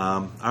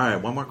 All right,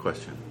 one more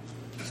question.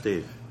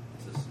 Steve.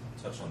 Just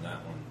touch on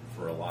that one.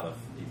 For a lot of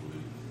people who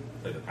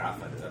play the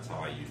Pathfinder, that's how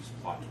I use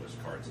plot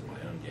twist cards in my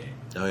own game.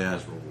 Oh, yeah.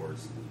 As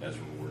rewards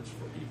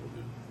for people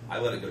who... I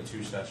let it go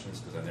 2 sessions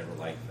because I never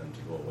liked them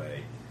to go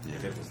away. Yeah.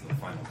 If it was the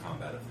final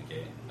combat of the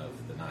game, of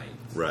the night.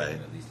 Right. I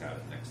can at least have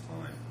it next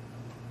time.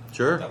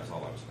 Sure. That was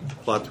all I was going to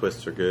say. Plot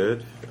twists are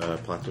good.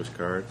 Plot twist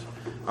cards.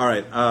 All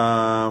right.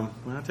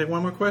 We want to take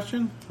one more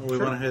question? Or we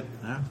want to hit...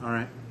 all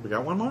right. We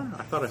got one more?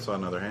 I thought I saw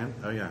another hand.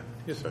 Oh, yeah.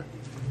 Yes, sir.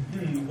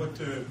 When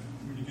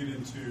you get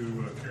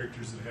into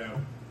characters that have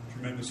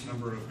tremendous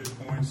number of hit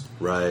points...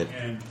 Right.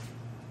 And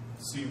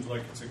it seems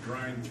like it's a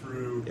grind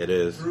through... It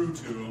is. ...through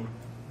to them.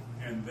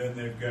 And then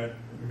they've got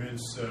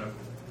immense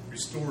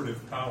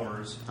restorative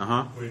powers,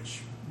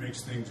 which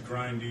makes things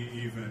grindy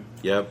even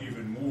Yep.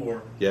 even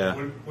more. Yeah.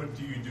 What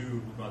do you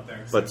do about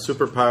that? But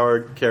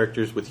superpowered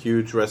characters with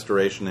huge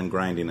restoration and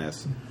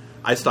grindiness.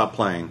 I stopped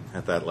playing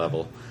at that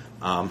level.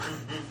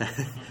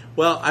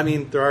 Well, I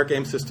mean, there are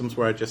game systems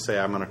where I just say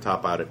I'm going to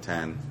top out at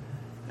 10,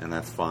 and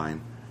that's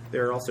fine.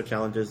 There are also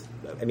challenges.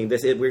 I mean,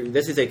 this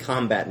is a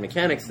combat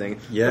mechanics thing.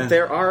 Yeah. But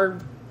there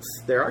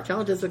are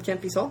challenges that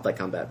can't be solved by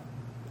combat.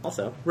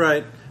 Also,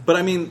 Right. But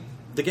I mean,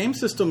 the game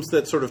systems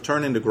that sort of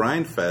turn into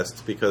grind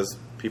fests because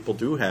people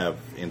do have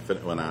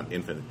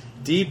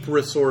deep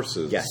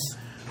resources. Yes.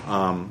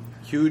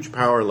 Huge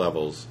power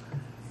levels.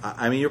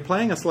 I mean, you're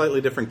playing a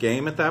slightly different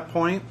game at that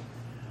point.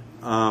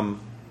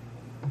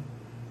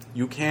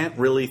 You can't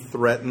really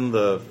threaten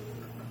the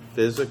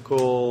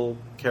physical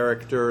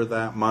character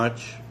that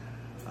much.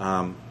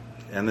 And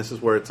this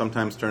is where it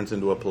sometimes turns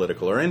into a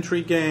political or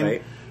intrigue game,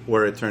 Right.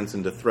 where it turns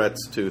into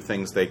threats to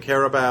things they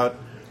care about.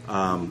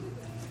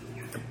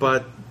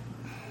 But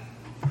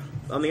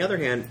on the other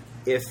hand,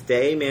 if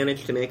they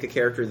manage to make a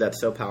character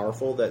that's so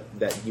powerful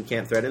that you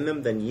can't threaten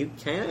them, then you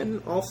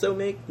can also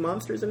make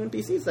monsters and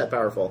NPCs that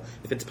powerful.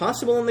 If it's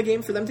possible in the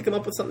game for them to come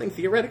up with something,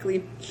 theoretically,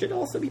 it should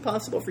also be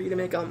possible for you to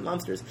make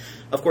monsters.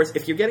 Of course,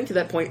 if you're getting to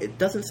that point, it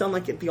doesn't sound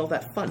like it'd be all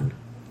that fun.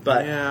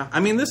 But yeah, I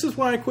mean, this is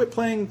why I quit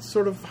playing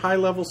sort of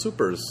high-level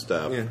supers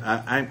stuff. Yeah.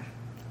 I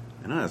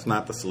know it's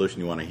not the solution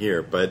you want to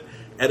hear, but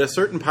at a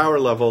certain power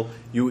level,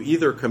 you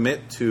either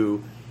commit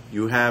to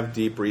you have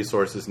deep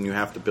resources and you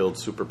have to build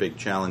super big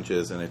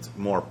challenges, and it's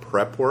more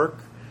prep work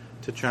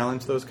to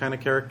challenge those kind of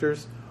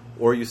characters,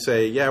 or you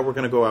say, yeah, we're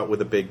going to go out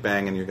with a big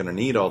bang and you're going to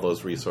need all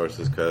those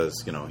resources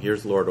because,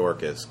 here's Lord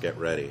Orcus, get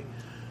ready.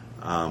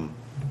 I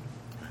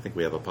think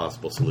we have a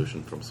possible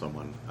solution from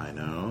someone I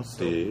know.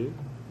 Steve?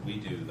 We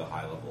do the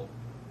high level.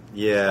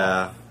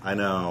 Yeah, I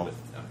know.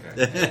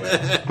 Okay.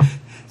 Anyway,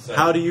 so,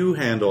 How do you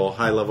handle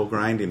high-level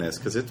grindiness?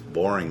 Because it's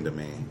boring to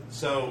me.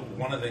 So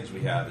one of the things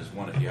we have is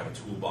if you have a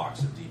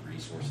toolbox of deep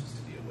resources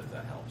to deal with,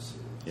 that helps.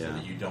 Yeah. So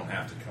that you don't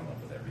have to come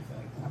up with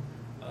everything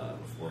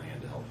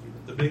beforehand to help you.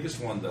 The biggest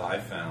one that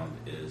I've found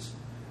is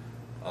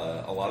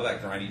a lot of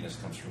that grindiness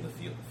comes from the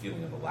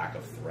feeling of a lack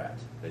of threat.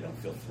 They don't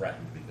feel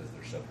threatened because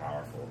they're so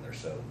powerful and they're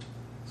so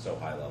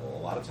high level.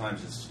 A lot of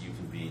times it's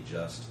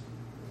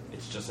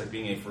just like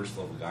being a first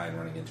level guy and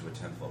running into a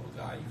 10th level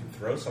guy. You can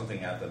throw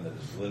something at them that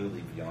is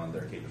literally beyond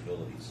their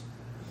capabilities.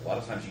 A lot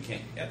of times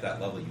at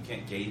that level, you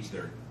can't gauge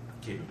their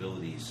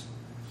capabilities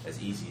as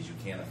easy as you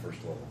can a first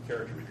level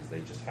character because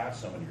they just have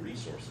so many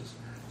resources.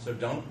 So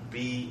don't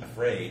be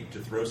afraid to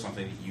throw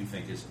something that you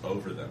think is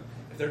over them.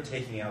 If they're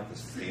taking out the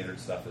standard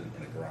stuff in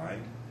a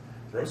grind,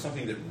 throw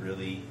something that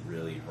really,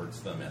 really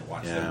hurts them and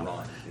watch them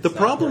run. The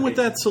problem with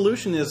that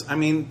solution is,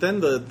 then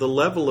the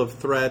level of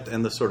threat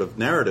and the sort of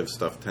narrative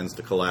stuff tends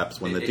to collapse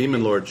when the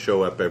Demon Lords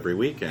show up every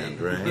weekend,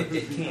 right?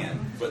 It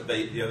can, but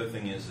the other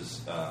thing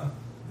is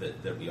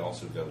that we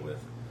also go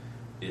with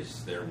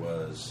is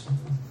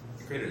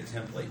I created a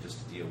template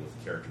just to deal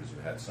with characters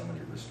who had so many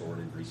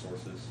restorative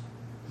resources.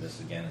 And this,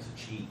 again, is a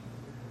cheat.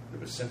 It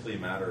was simply a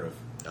matter of...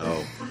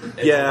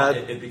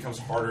 it becomes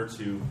harder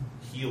to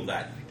heal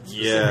that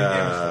specific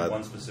damage to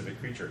one specific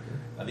creature.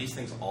 Now, these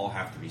things all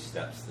have to be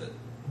steps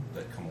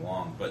that come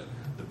along, but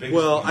the biggest...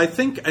 Well, I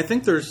think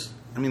there's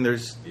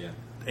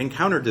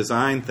encounter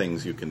design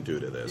things you can do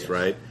to this,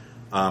 right?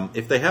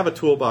 If they have a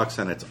toolbox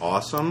and it's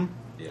awesome,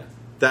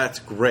 that's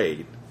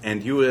great.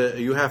 And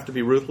you have to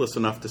be ruthless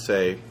enough to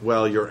say,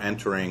 well, you're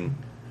entering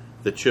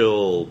the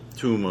chill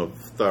tomb of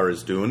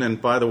Tharizdun,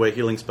 and by the way,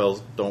 healing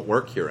spells don't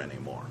work here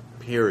anymore.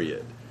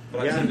 Period.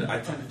 But I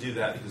tend to do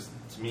that because,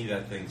 to me,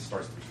 that thing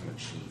starts to become a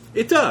cheat.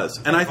 It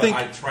does, and I think...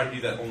 I try to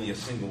do that only a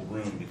single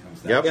room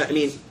becomes that Yep.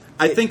 cheat.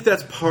 I think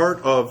that's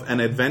part of an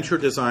adventure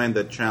design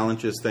that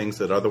challenges things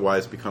that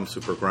otherwise become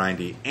super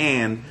grindy,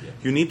 and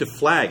you need to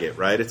flag it,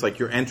 right? It's like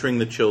you're entering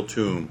the chill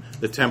tomb,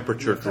 the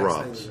temperature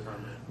drops.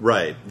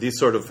 Right. These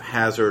sort of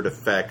hazard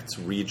effects,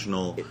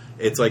 regional.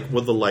 It's like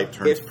when the light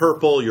turns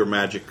purple, your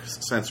magic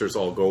sensors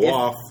all go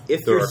off. If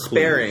you're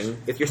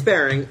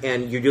sparing,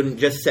 and you didn't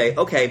just say,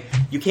 okay,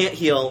 you can't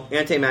heal,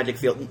 anti-magic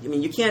field.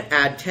 You can't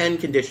add 10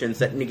 conditions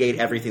that negate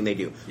everything they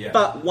do. Yeah.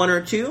 But one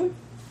or two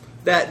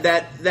that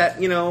they're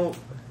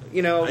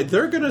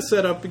going to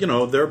set up,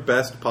 their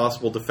best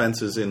possible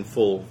defenses in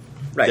full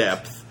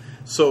depth.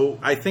 So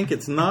I think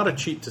it's not a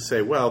cheat to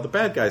say, well, the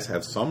bad guys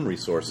have some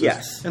resources.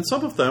 Yes. And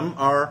some of them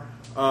are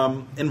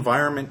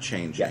environment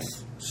changing.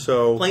 Yes.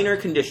 So planar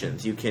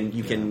conditions. You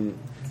can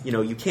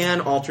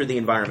alter the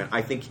environment.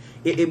 I think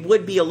it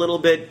would be a little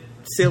bit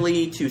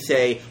silly to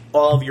say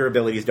all of your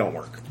abilities don't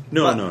work.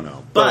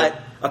 No.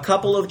 But a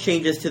couple of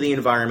changes to the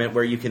environment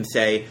where you can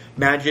say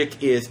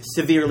magic is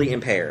severely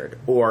impaired,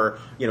 or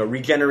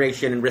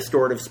regeneration and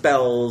restorative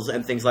spells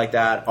and things like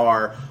that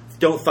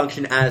don't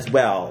function as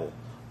well.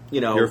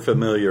 Your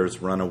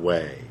familiars run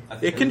away.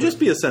 It can just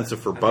be a sense of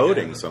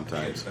foreboding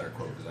sometimes. I have a better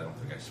quote because I don't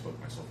think I spoke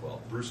myself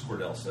well. Bruce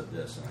Cordell said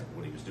this, and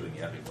when he was doing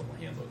the Epic Level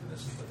Handbook, and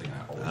this is the thing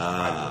I always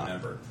try to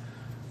remember,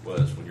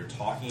 was when you're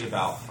talking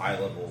about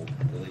high-level,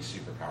 really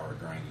superpower,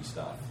 grindy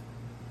stuff,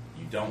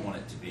 you don't want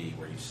it to be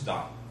where you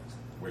stop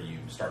where you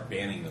start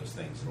banning those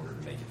things in order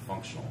to make it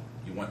functional.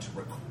 You want to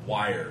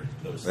require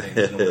those things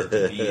in order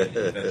to be an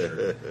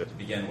adventure to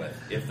begin with.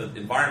 If the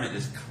environment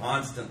is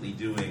constantly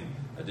doing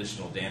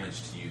additional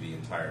damage to you the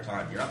entire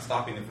time, you're not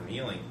stopping them from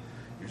healing.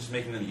 You're just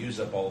making them use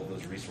up all of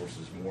those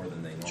resources more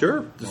than they normally.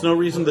 Sure. There's no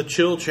reason the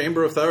chill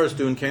Chamber of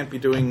Tharizdun can't be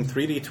doing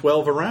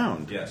 3d12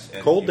 around. Yes.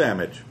 And cold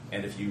damage.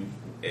 And if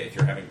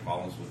you're having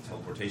problems with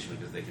teleportation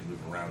because they can move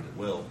around at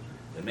will,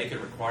 then make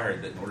it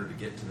required that in order to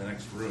get to the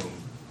next room,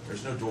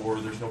 there's no door,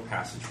 there's no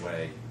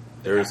passageway.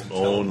 There is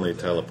only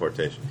there.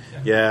 teleportation.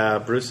 Yeah,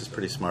 Bruce is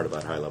pretty smart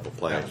about high-level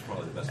play. That was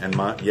probably the best. And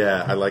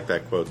I like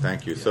that quote.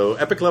 Thank you. So,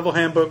 Epic Level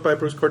Handbook by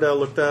Bruce Cordell.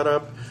 Look that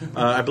up.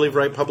 I believe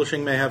Wright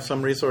Publishing may have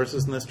some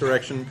resources in this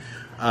direction.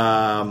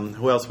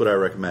 Who else would I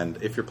recommend?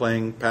 If you're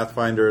playing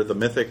Pathfinder, the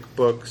Mythic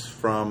books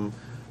from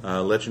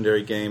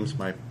Legendary Games,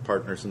 my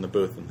partners in the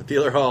booth in the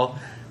dealer hall,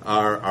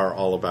 are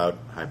all about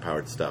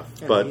high-powered stuff.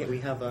 Yeah, but we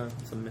have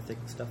some Mythic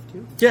stuff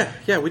too.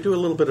 Yeah, we do a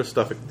little bit of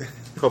stuff at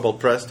Cobalt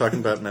Press talking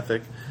about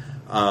Mythic.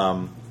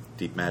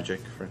 Deep Magic,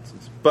 for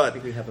instance. But I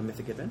think we have a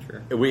Mythic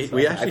Adventure. We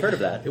actually I've heard of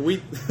that.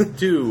 We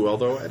do,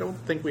 although I don't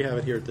think we have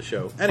it here at the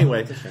show.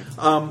 Anyway,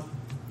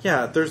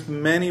 there's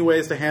many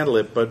ways to handle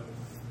it, but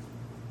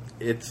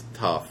it's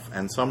tough,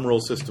 and some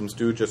rule systems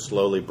do just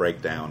slowly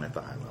break down at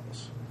the high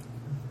levels.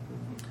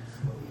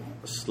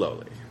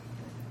 Slowly.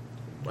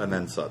 And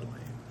then suddenly.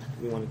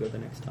 We want to go to the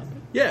next topic?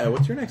 Yeah,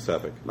 what's your next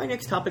topic? My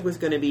next topic was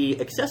going to be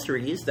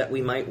accessories that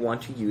we might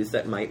want to use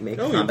that might make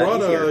you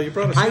combat easier. You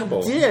brought a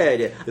sample. I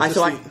did. Is this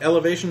the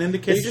elevation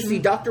indication? This is the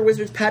Dr.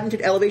 Wizard's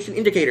patented elevation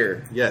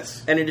indicator.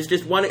 Yes. And it is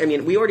just one. I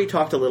mean, we already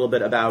talked a little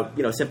bit about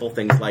simple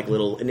things like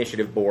little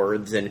initiative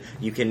boards, and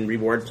you can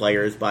reward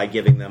players by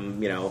giving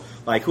them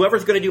like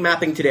whoever's going to do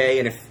mapping today,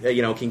 and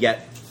if can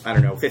get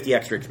 50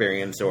 extra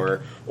experience or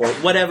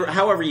whatever,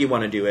 however you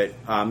want to do it.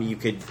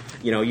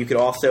 You could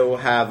also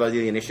have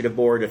the initiative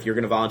board. If you're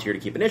going to volunteer to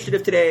keep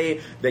initiative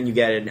today, then you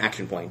get an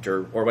action point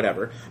or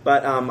whatever.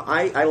 But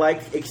I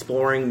like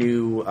exploring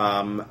new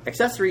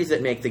accessories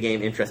that make the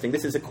game interesting.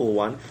 This is a cool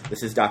one.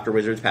 This is Dr.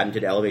 Wizard's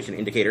patented elevation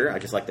indicator. I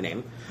just like the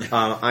name.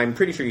 I'm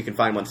pretty sure you can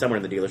find one somewhere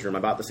in the dealer's room. I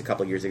bought this a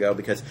couple years ago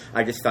because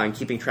I just find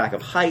keeping track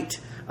of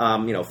height,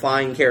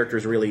 flying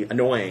characters really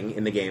annoying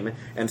in the game.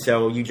 And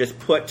so you just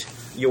put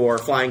your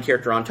flying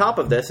character on top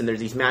of this, and there's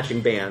these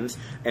matching bands.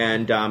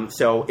 And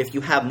so if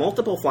you have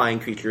multiple flying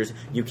creatures,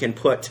 you can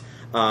put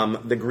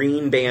the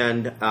green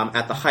band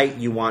at the height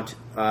you want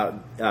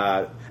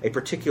a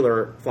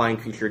particular flying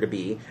creature to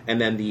be, and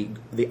then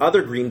the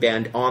other green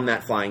band on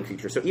that flying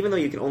creature. So even though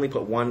you can only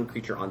put one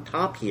creature on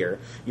top here,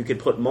 you could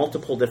put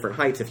multiple different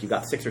heights if you've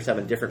got 6 or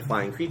 7 different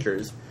flying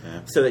creatures,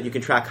 so that you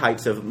can track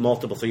heights of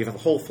multiple. So you have a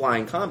whole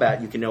flying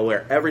combat, you can know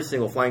where every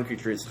single flying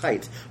creature's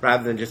height,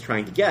 rather than just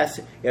trying to guess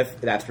if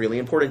that's really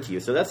important to you.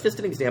 So that's just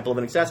an example of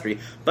an accessory.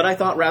 But I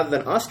thought rather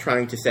than us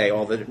trying to say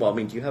all the... Well, I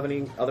mean, do you have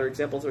any other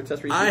examples of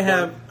accessories? I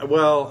have...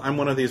 Well, I'm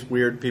one of these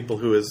weird people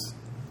who has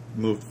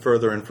moved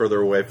further and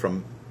further away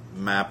from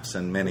maps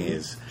and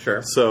minis.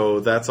 Sure. So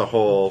that's a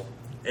whole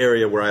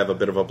area where I have a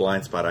bit of a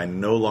blind spot. I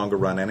no longer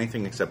run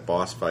anything except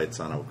boss fights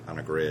on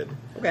a grid.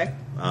 Okay.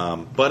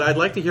 But I'd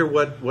like to hear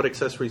what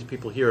accessories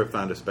people here have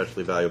found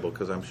especially valuable,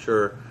 because I'm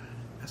sure...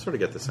 I sort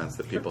of get the sense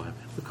that people have...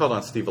 We've called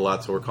on Steve a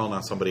lot, so we're calling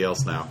on somebody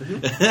else now.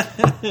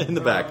 In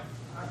the back.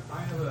 I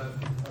have a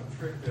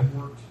trick that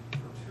worked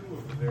for 2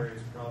 of the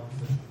various problems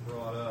that you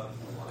brought up.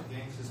 A lot of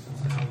game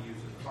systems now use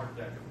a card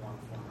deck in one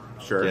form or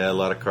another. Sure. Yeah, a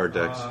lot of card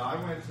decks. I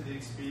went to the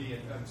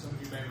Expedient. Some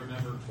of you may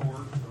remember Tort.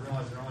 I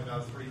realize there are only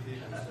about 3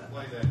 people who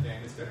play that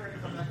game. It's getting ready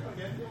to come back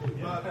again.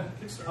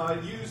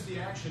 But use the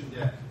action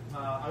deck.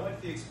 I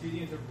went to the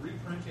Expedient of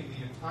reprinting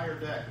the entire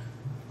deck,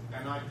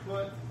 and I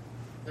put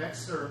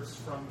excerpts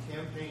from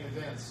campaign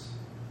events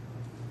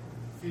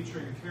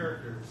featuring the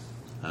characters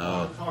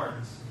on the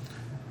cards.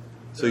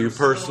 So you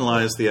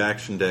personalize the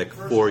action deck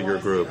for your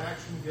group. The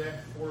action deck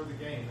for the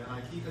game, and I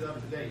keep it up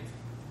to date.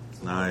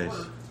 Nice.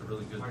 It's a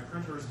really good. My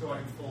printer is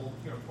going full,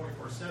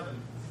 24/7.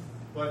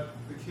 But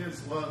the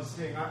kids love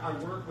seeing. I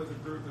work with a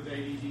group of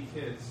ADD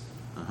kids,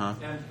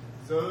 and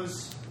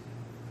those,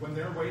 when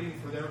they're waiting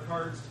for their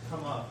cards to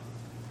come up,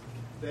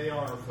 they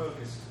are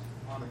focused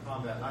on the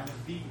combat. I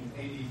have beaten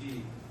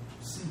ADD,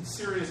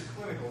 serious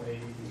clinical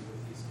ADD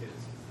with these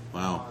kids.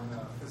 Wow.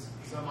 Because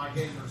some of my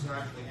gamers are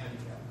actually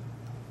handicapped.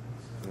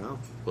 Wow.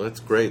 Well, that's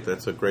great.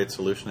 That's a great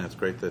solution. That's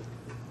great that...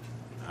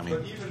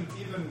 But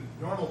even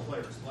normal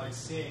players like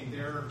seeing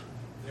their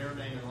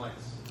name in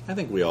lights. I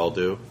think we all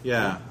do.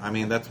 Yeah. I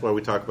mean, that's why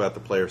we talk about the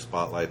player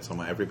spotlight so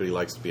much. Everybody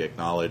likes to be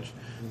acknowledged.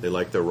 They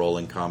like their role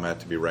in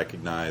combat to be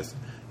recognized,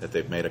 that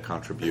they've made a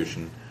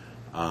contribution.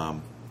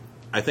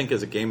 I think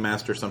as a game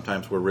master,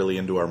 sometimes we're really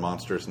into our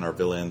monsters and our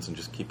villains and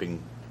just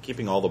keeping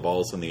all the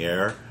balls in the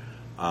air.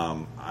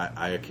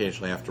 I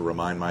occasionally have to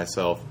remind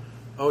myself,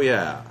 oh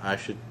yeah, I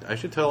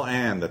should tell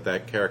Anne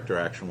that character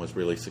action was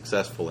really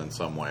successful in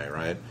some way,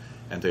 right?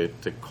 And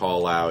to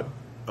call out,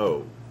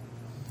 oh.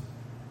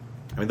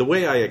 I mean, the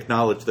way I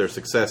acknowledge their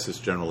success is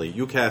generally,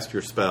 you cast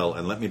your spell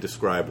and let me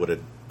describe what a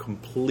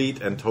complete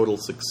and total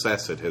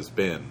success it has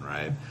been,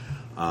 right?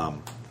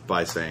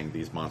 by saying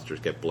these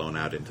monsters get blown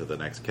out into the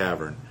next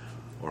cavern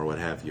or what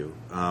have you.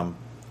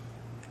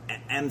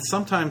 And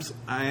sometimes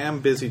I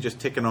am busy just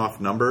ticking off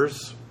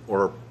numbers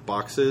or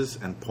boxes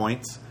and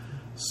points.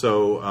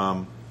 So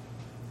I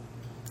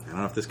don't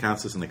know if this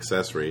counts as an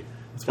accessory.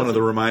 It's one of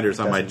the reminders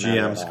on my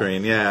GM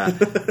screen. Yeah.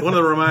 One of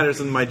the reminders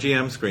on my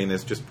GM screen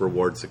is just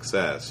reward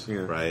success,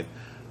 right?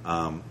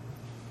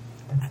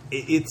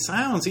 It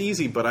sounds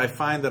easy, but I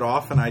find that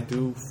often I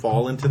do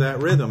fall into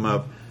that rhythm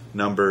of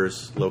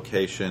numbers,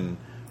 location,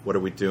 what are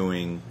we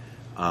doing,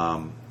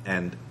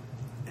 and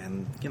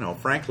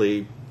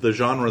frankly, the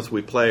genres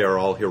we play are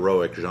all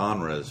heroic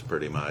genres,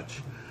 pretty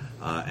much.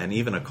 And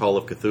even a Call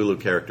of Cthulhu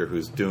character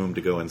who's doomed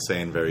to go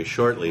insane very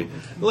shortly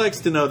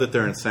likes to know that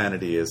their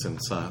insanity is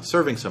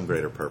serving some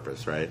greater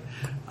purpose, right?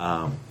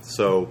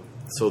 So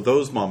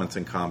those moments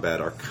in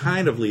combat are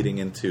kind of leading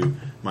into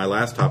my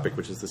last topic,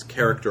 which is this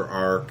character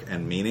arc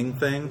and meaning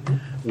thing,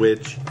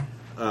 which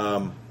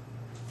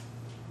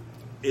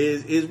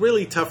is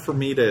really tough for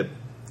me to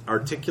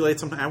articulate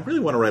something. I really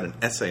want to write an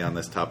essay on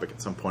this topic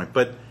at some point,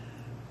 but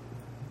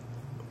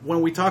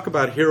when we talk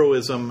about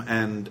heroism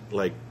and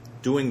like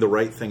doing the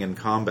right thing in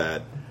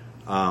combat,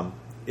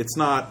 it's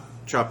not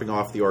chopping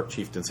off the orc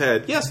chieftain's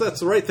head. Yes, that's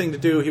the right thing to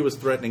do. He was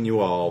threatening you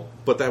all,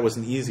 but that was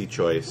an easy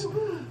choice.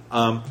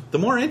 The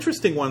more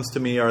interesting ones to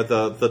me are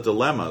the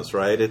dilemmas,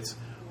 right? It's,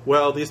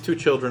 well, these two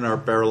children are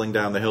barreling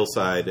down the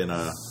hillside in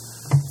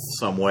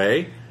some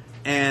way,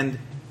 and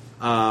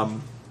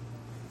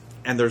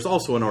there's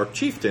also an orc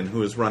chieftain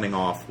who is running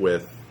off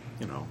with,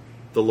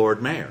 the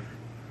Lord Mayor.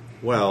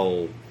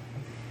 Well,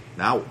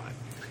 now what?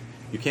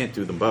 You can't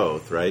do them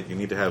both, right? You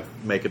need to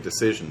make a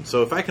decision.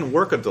 So if I can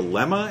work a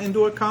dilemma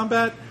into a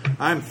combat,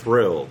 I'm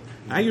thrilled.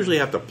 I usually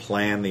have to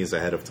plan these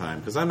ahead of time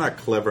because I'm not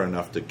clever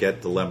enough to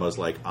get dilemmas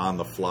like on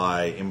the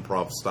fly,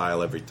 improv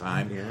style every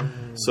time. Yeah.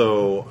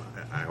 So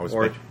I always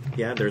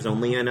there's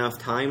only enough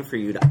time for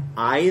you to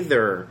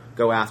either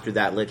go after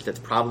that lich that's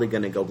probably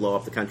going to go blow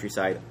up the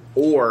countryside,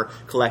 or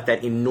collect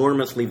that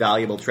enormously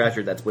valuable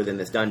treasure that's within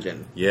this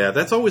dungeon. Yeah,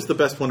 that's always the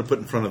best one to put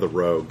in front of the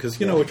rogue, because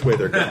you know which way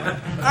they're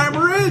going. I'm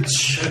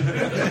rich!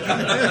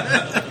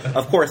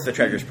 Of course, the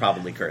treasure's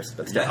probably cursed,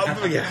 but still.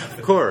 Yeah,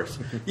 of course.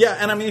 Yeah,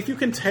 and I mean, if you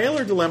can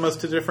tailor dilemmas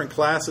to different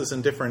classes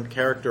and different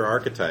character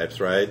archetypes,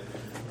 right?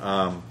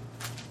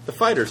 The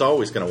fighter's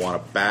always going to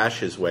want to bash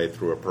his way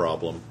through a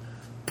problem.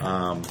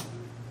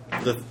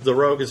 The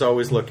rogue is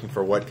always looking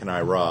for what can I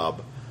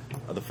rob.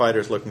 The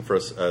fighter's looking for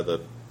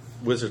the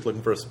wizard's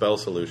looking for a spell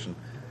solution.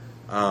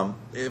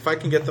 If I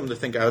can get them to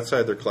think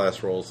outside their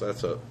class roles,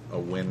 that's a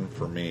win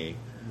for me.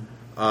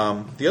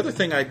 The other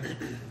thing I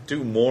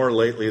do more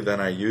lately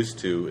than I used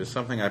to is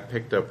something I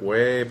picked up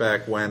way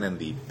back when in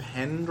the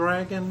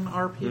Pendragon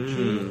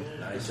RPG.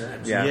 Nice.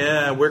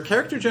 Yeah, where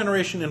character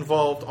generation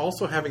involved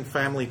also having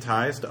family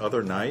ties to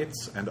other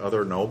knights and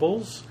other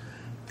nobles,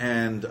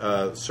 and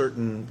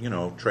certain,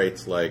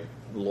 traits like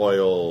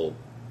loyal,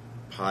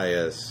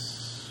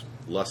 pious,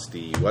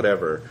 lusty,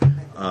 whatever.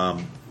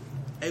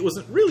 It was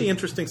a really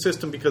interesting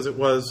system because it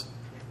was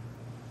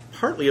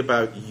partly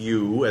about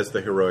you as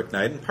the heroic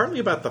knight and partly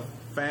about the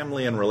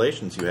family and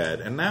relations you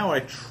had. And now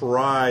I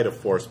try to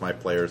force my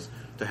players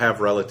to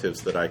have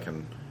relatives that I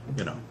can,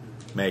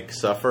 make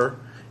suffer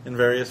in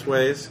various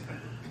ways.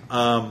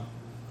 And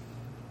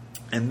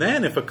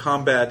then if a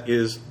combat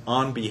is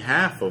on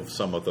behalf of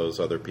some of those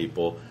other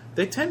people,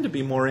 they tend to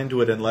be more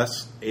into it and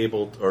less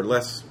able or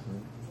less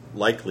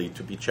likely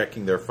to be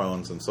checking their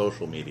phones and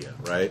social media,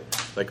 right?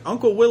 Like,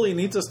 Uncle Willie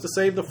needs us to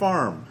save the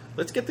farm.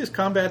 Let's get this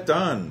combat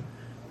done,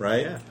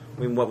 right? Yeah. I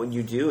mean, what would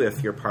you do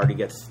if your party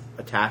gets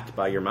attacked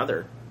by your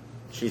mother?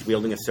 She's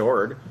wielding a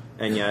sword,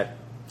 and yet,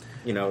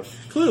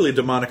 clearly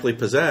demonically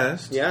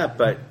possessed. Yeah,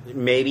 but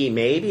maybe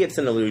it's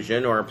an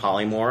illusion or a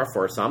polymorph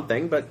or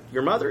something, but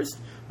your mother's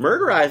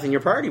murderizing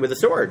your party with a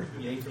sword.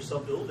 You aim for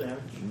subdual damage.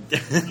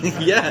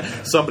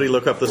 Yeah, somebody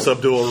look up the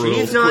subdual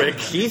rules quick.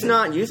 She's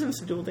not using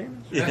subdual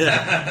damage.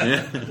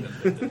 Yeah.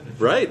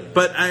 Right.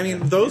 But, I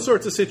mean, those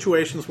sorts of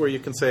situations where you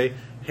can say,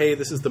 hey,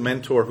 this is the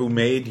mentor who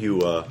made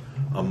you a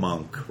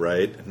monk,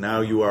 right?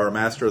 Now you are a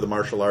master of the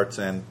martial arts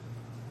and,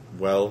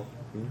 well,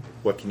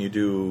 what can you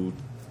do?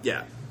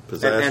 Yeah.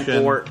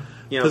 Possession,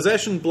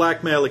 possession,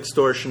 blackmail,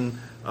 extortion,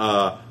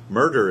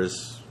 murder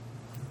is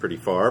pretty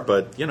far,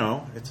 but,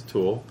 it's a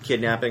tool.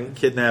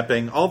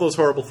 Kidnapping, all those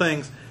horrible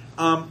things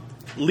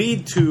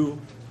lead to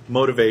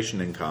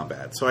motivation in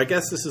combat. So I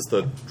guess this is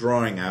the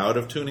drawing out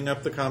of tuning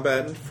up the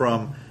combatant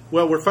from,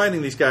 well, we're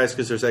fighting these guys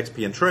because there's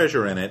XP and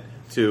treasure in it,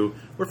 to,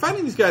 we're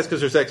fighting these guys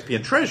because there's XP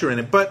and treasure in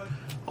it, but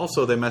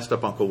also they messed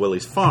up Uncle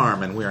Willie's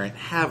farm, and we ain't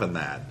having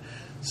that.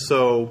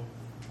 So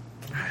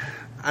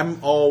I'm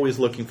always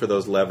looking for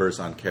those levers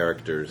on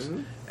characters,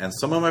 and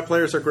some of my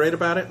players are great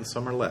about it, and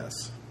some are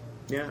less.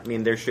 Yeah, I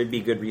mean, there should be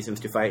good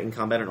reasons to fight in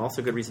combat and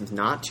also good reasons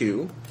not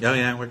to. Oh,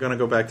 yeah, we're going to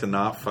go back to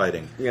not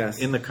fighting. Yes.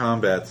 In the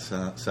combat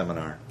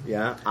seminar.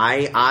 Yeah,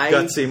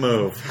 Gutsy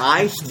move.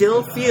 I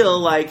still feel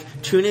like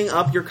tuning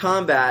up your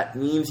combat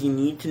means you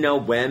need to know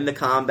when the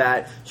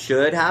combat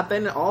should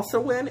happen, also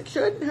when it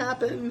shouldn't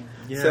happen.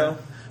 Yeah. So,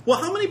 Well,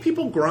 how many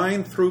people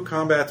grind through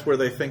combats where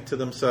they think to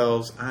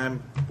themselves,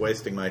 I'm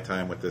wasting my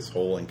time with this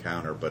whole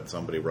encounter, but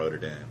somebody wrote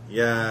it in?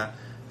 Yeah.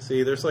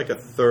 See, there's like a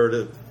third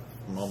of,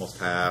 almost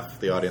half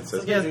the audience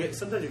says,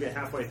 Sometimes you get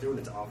halfway through and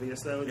it's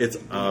obvious, though. It's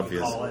you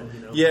obvious. Call it,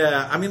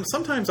 Yeah, I mean,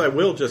 sometimes I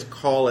will just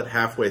call it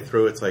halfway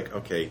through. It's like,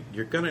 okay,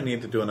 you're going to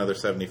need to do another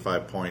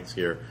 75 points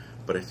here,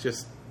 but it's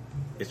just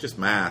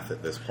math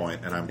at this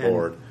point, and I'm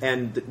bored.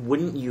 And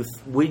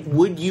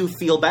would you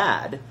feel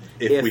bad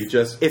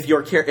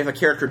if a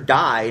character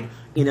died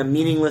in a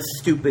meaningless,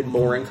 stupid,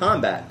 boring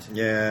combat?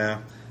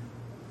 Yeah,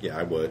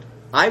 I would.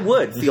 I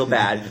would feel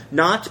bad,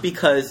 not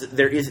because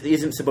there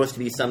isn't supposed to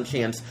be some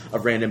chance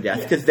of random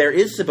death, because there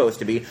is supposed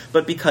to be,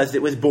 but because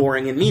it was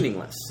boring and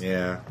meaningless.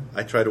 Yeah,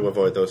 I try to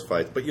avoid those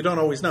fights, but you don't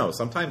always know.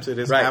 Sometimes it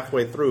is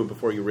halfway through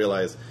before you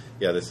realize,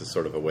 this is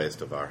sort of a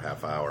waste of our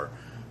half hour.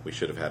 We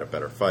should have had a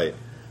better fight.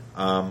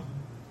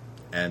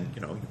 And,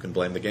 you can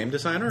blame the game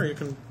designer, or you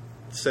can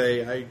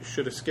say, I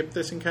should have skipped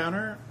this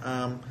encounter.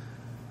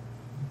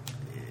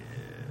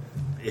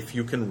 If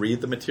you can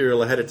read the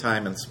material ahead of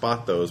time and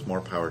spot those,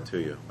 more power to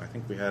you. I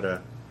think we had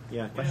a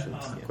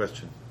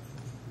question.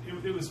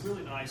 It was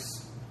really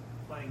nice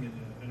playing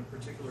in a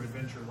particular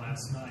adventure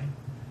last night,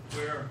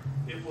 where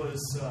it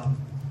was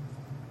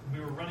we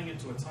were running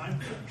into a time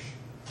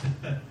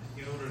crunch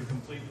in order to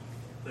complete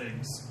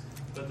things.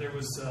 But there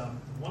was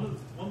one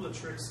of the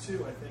tricks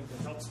too, I think,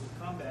 that helps with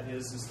combat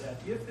is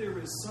that if there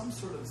is some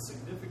sort of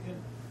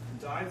significant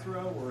die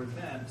throw or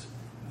event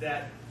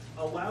that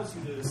allows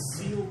you to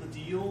seal the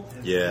deal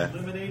and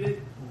eliminate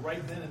it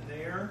right then and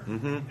there,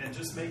 and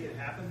just make it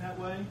happen that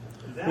way,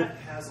 that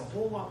has a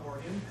whole lot more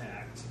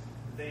impact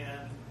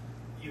than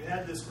you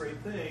had this great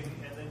thing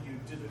and then you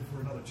did it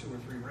for another 2 or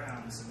 3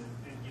 rounds and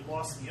you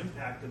lost the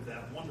impact of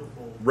that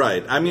wonderful...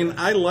 Right. I mean,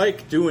 I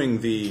like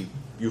doing the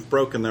you've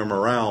broken their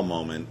morale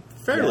moment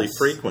fairly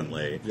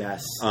frequently.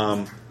 Yes.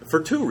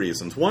 For 2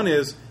 reasons. One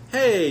is,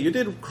 hey, you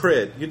did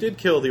crit, you did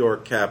kill the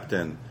orc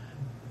captain.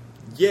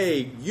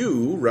 Yay,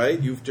 you, right?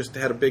 You've just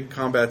had a big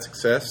combat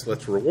success.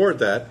 Let's reward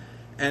that.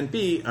 And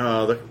B,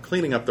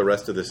 cleaning up the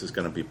rest of this is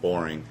going to be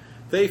boring.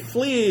 They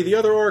flee. The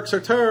other orcs are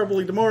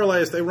terribly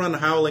demoralized. They run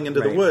howling into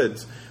the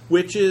woods,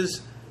 which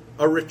is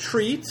a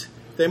retreat.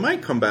 They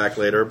might come back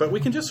later, but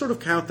we can just sort of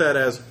count that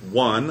as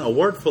 1, a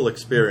wordful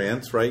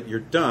experience, right? You're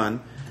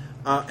done.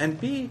 And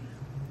B,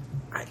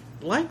 I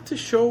like to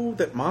show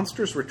that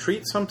monsters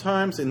retreat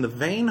sometimes in the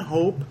vain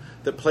hope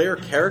that player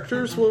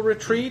characters will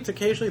retreat.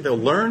 Occasionally they'll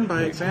learn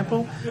by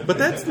example, but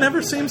that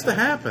never seems to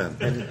happen.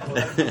 And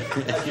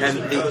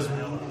because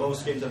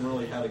most games haven't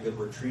really had a good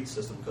retreat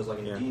system, because like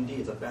in D&D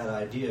it's a bad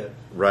idea.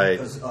 Right.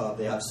 Because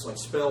they have like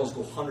spells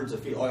go hundreds of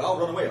feet. Oh, I'll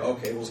run away.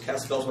 Okay, we'll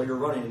cast spells while you're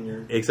running and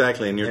you're...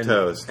 Exactly, and your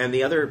toes. And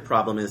the other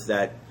problem is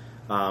that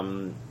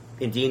in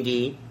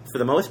D&D, for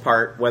the most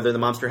part, whether the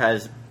monster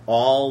has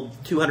all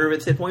 200 of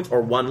its hit points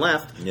or 1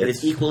 left, it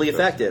is equally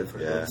effective.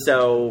 Yeah.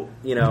 So,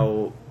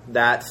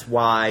 that's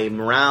why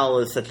morale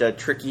is such a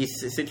tricky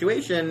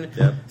situation.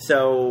 Yep.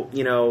 So,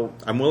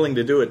 I'm willing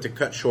to do it to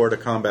cut short a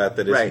combat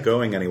that isn't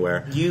going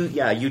anywhere.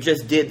 You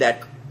just did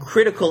that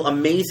critical,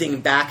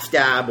 amazing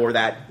backstab or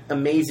that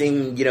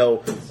amazing,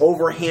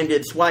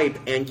 overhanded swipe,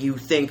 and you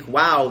think,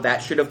 wow,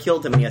 that should have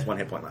killed him, and he has 1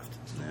 hit point left.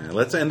 Yeah,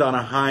 let's end on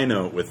a high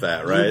note with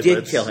that, right? You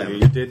did kill him.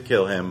 You did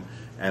kill him.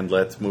 And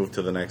let's move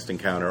to the next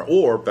encounter.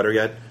 Or, better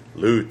yet,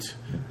 loot.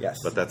 Yes.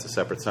 But that's a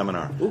separate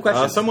seminar. Ooh,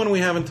 questions? Someone we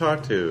haven't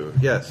talked to.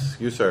 Yes,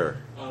 you, sir.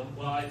 Well,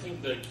 I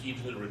think the key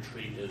to the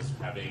retreat is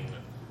having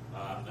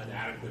an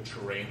adequate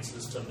terrain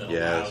system that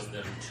allows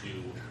them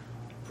to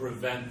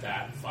prevent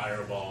that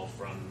fireball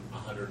from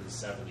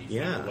 170 feet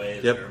away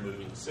as they're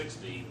moving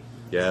 60.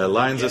 Yeah,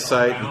 lines of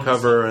sight and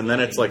cover, and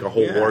then it's like a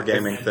whole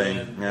wargaming thing.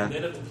 And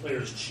then if the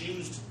players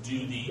choose to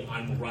do the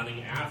I'm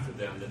running after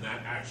them, then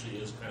that actually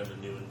is kind of a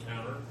new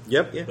encounter.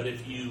 Yep. But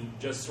if you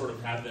just sort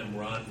of have them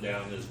run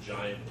down this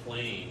giant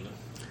plane,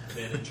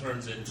 then it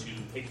turns into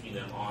picking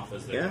them off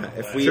as they run away.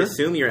 If we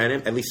assume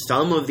at least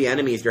some of the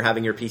enemies you're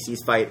having your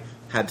PCs fight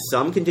have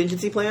some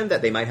contingency plan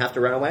that they might have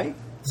to run away,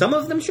 some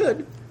of them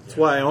should. That's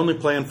why I only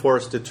play in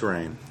forested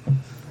terrain.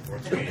 The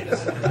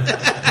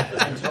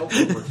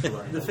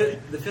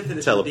 5th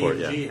edition Teleport,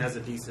 D&G has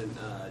a decent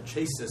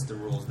chase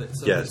system rules,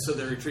 so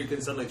the retreat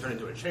can suddenly turn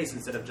into a chase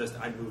instead of just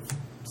I move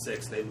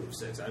 6, they move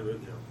 6.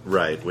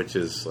 Right, which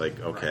is like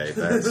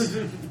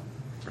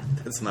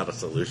that's not a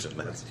solution.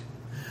 That's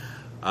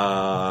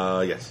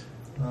yes.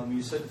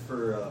 You said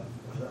for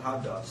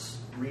hot dots,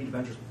 read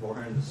adventures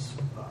beforehand. Just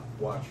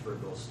watch for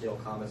those stale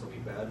comments will be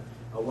bad.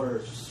 What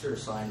are sure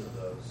signs of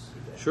those?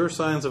 Sure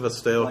signs of a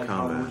stale combat.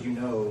 combat. How would you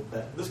know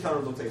that this counter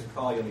looks like it's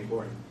probably going to be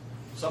boring?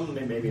 Some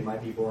maybe it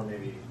might be boring,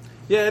 maybe.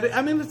 Yeah,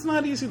 I mean, it's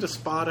not easy to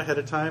spot ahead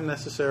of time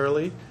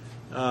necessarily.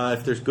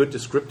 If there's good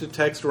descriptive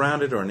text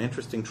around it, or an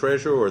interesting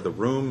treasure, or the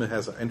room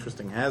has an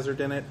interesting hazard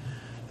in it,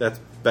 that's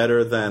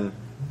better than,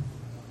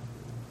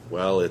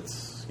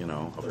 it's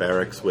a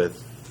barracks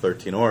with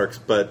 13 orcs.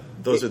 But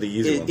those are the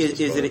easy ones.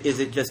 Is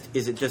it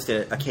just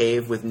a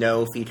cave with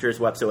no features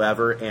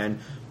whatsoever, and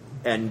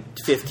and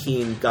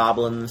 15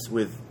 goblins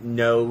with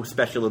no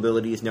special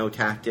abilities, no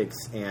tactics,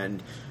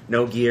 and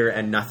no gear,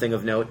 and nothing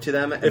of note to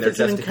them, and if they're it's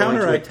an just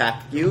encounter, going to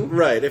attack you.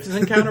 Right. If it's an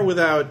encounter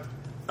without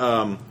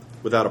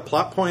a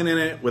plot point in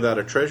it, without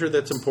a treasure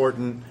that's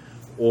important,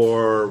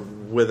 or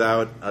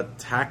without a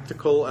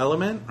tactical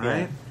element,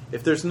 right? Yeah.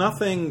 If there's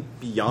nothing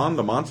beyond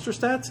the monster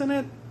stats in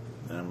it,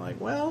 then I'm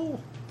like,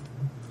 well...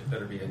 It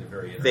better be in the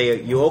very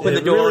end. You open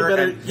the door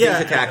and things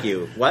attack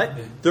you. What?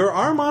 There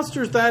are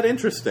monsters that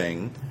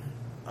interesting.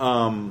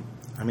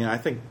 I mean, I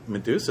think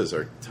Medusas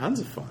are tons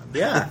of fun.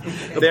 Yeah.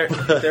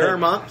 there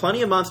are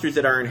plenty of monsters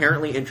that are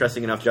inherently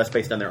interesting enough just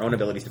based on their own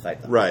abilities to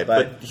fight them. Right,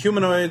 but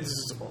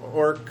humanoids,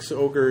 orcs,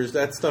 ogres,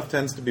 that stuff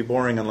tends to be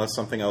boring unless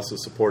something else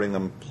is supporting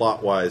them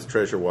plot-wise,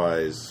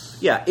 treasure-wise.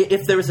 Yeah,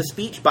 if there was a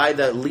speech by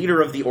the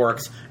leader of the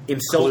orcs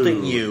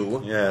insulting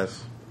you...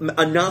 Yes.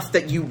 Enough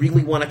that you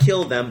really want to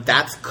kill them,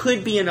 that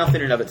could be enough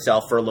in and of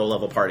itself for a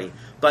low-level party.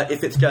 But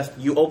if it's just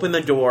you open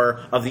the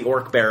door of the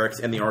orc barracks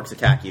and the orcs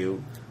attack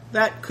you,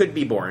 that could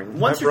be boring.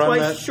 Once or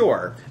twice,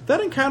 sure. That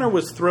encounter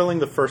was thrilling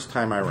the first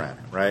time I ran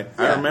it, right?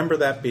 Yeah. I remember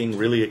that being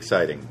really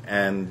exciting.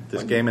 And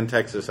this game in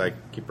Texas I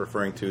keep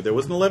referring to, there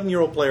was an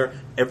 11-year-old player,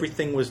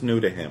 everything was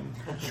new to him.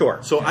 Sure.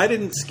 So I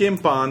didn't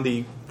skimp on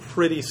the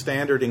pretty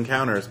standard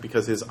encounters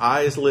because his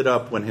eyes lit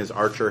up when his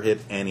archer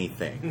hit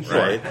anything,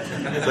 right?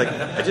 It's like,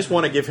 I just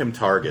want to give him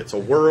targets, a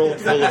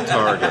world full of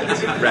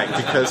targets, right?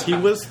 Because he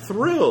was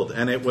thrilled,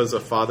 and it was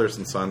a fathers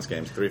and sons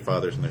game, 3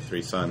 fathers and their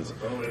 3 sons,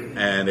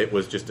 and it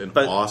was just an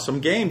awesome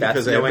game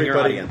because knowing your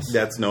everybody, audience.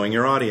 that's knowing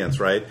your audience,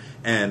 right?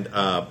 And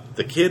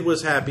the kid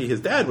was happy,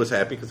 his dad was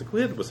happy because the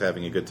kid was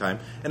having a good time,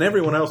 and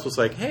everyone else was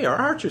like, hey, our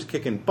archer's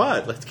kicking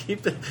butt, let's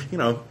give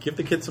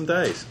the kid some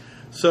dice.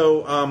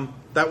 So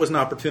that was an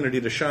opportunity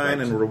to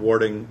shine and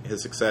rewarding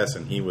his success,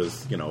 and he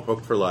was,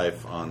 hooked for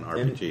life on RPGs.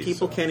 And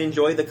people can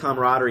enjoy the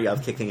camaraderie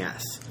of kicking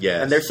ass.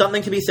 Yes. And there's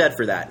something to be said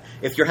for that.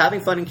 If you're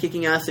having fun in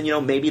kicking ass,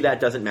 then maybe that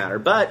doesn't matter.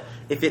 But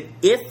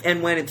if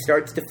and when it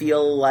starts to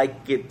feel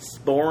like it's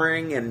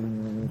boring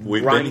and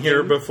we've been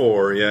here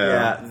before,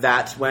 yeah,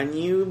 that's when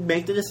you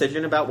make the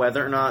decision about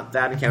whether or not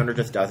that encounter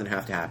just doesn't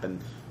have to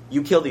happen.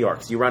 You kill the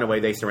orcs, you run away,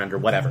 they surrender,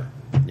 whatever.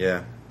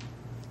 Yeah.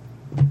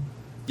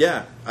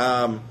 Yeah.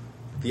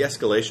 The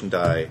escalation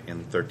die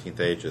in 13th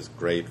Age is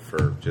great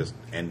for just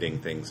ending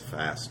things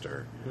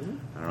faster. Mm-hmm.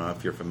 I don't know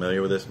if you're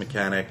familiar with this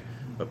mechanic,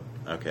 but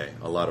okay,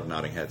 a lot of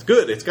nodding heads.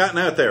 Good, it's gotten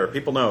out there.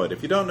 People know it.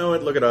 If you don't know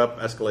it, look it up.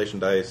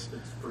 Escalation dice.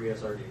 It's free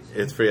SRDs.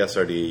 It's free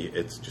SRD.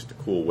 It's just a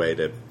cool way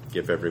to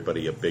give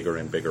everybody a bigger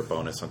and bigger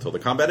bonus until the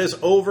combat is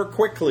over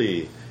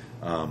quickly.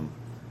 And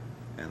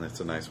that's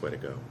a nice way to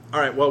go. All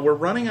right, well, we're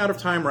running out of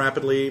time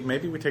rapidly.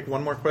 Maybe we take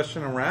one more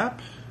question and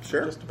wrap?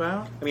 Sure. Just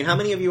about. I mean, how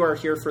many of you are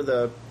here for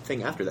the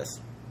thing after this?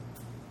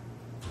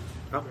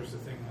 Oh. There's a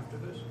thing after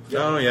this?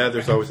 Oh, yeah,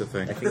 there's always a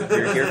thing. I think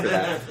you're here for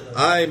that.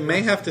 I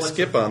may have to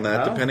skip on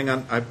that, depending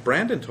on...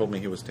 Brandon told me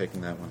he was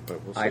taking that one,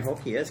 but we'll see. I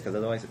hope he is, because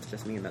otherwise it's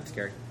just me, and that's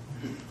scary.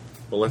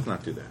 Well, let's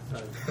not do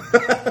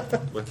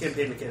that.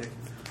 Campaign mechanic.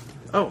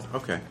 Oh,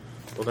 okay.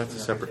 Well, that's a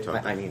separate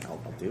topic. I mean, I'll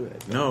do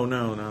it. No,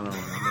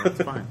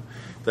 that's fine.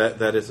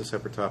 That is a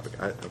separate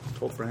topic. I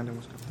told Brandon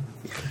was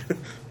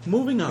coming.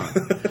 Moving on.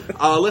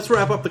 Let's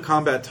wrap up the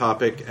combat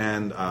topic,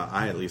 and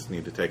I at least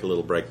need to take a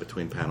little break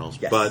between panels.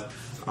 Yes. But,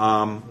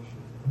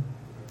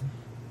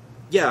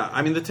 yeah,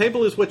 I mean, the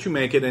table is what you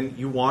make it, and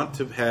you want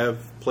to have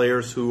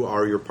players who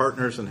are your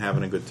partners and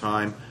having a good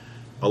time.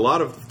 A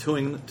lot of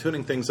tuning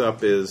things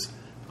up is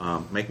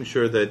making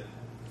sure that,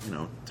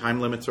 time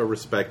limits are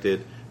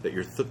respected, that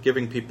you're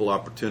giving people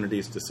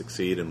opportunities to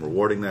succeed and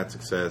rewarding that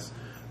success,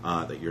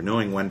 that you're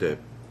knowing when to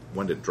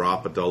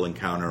drop a dull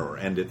encounter or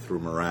end it through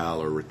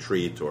morale or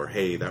retreat, or,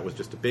 hey, that was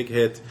just a big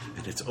hit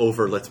and it's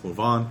over, let's move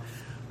on.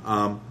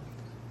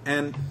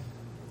 And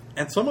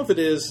some of it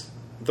is,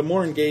 the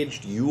more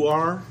engaged you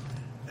are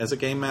as a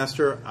game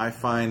master, I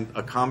find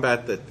a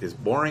combat that is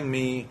boring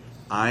me,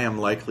 I am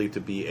likely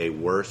to be a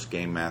worse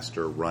game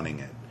master running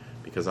it,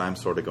 because I'm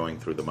sort of going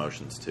through the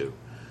motions too.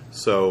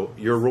 So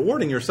you're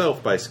rewarding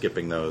yourself by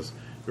skipping those.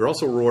 You're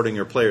also rewarding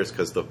your players,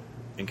 because the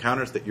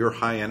encounters that you're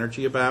high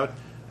energy about,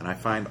 and I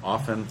find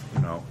often,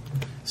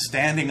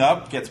 standing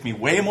up gets me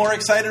way more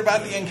excited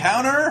about the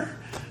encounter.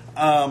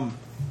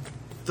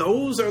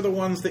 Those are the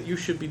ones that you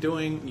should be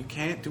doing. You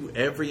can't do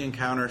every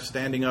encounter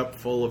standing up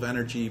full of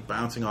energy,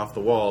 bouncing off the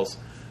walls,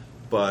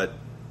 but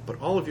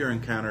all of your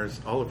encounters,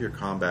 all of your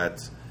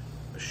combats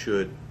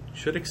should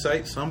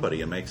excite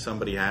somebody and make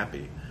somebody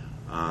happy.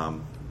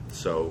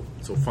 So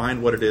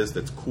find what it is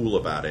that's cool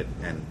about it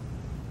and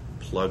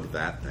plug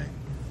that thing.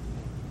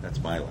 That's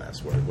my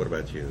last word. What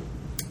about you?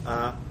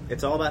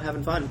 It's all about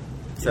having fun.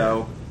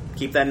 So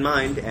keep that in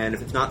mind, and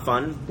if it's not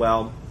fun,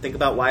 well, think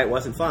about why it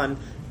wasn't fun,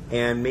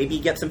 and maybe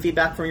get some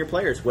feedback from your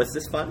players. Was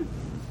this fun?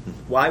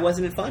 Why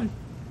wasn't it fun?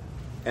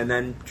 And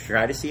then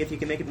try to see if you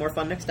can make it more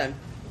fun next time.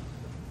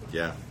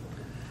 Yeah.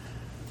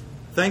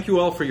 Thank you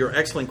all for your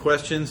excellent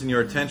questions and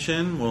your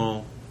attention.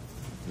 We'll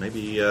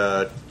maybe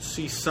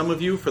see some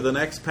of you for the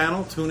next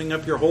panel, tuning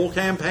up your whole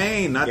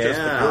campaign, not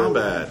just the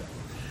combat.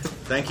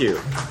 Thank you.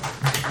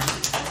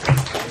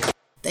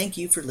 Thank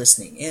you for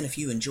listening, and if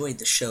you enjoyed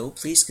the show,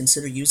 please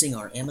consider using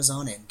our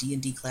Amazon and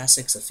D&D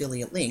Classics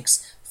affiliate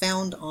links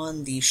found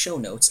on the show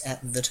notes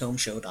at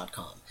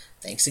thetomeshow.com.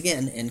 Thanks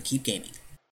again, and keep gaming.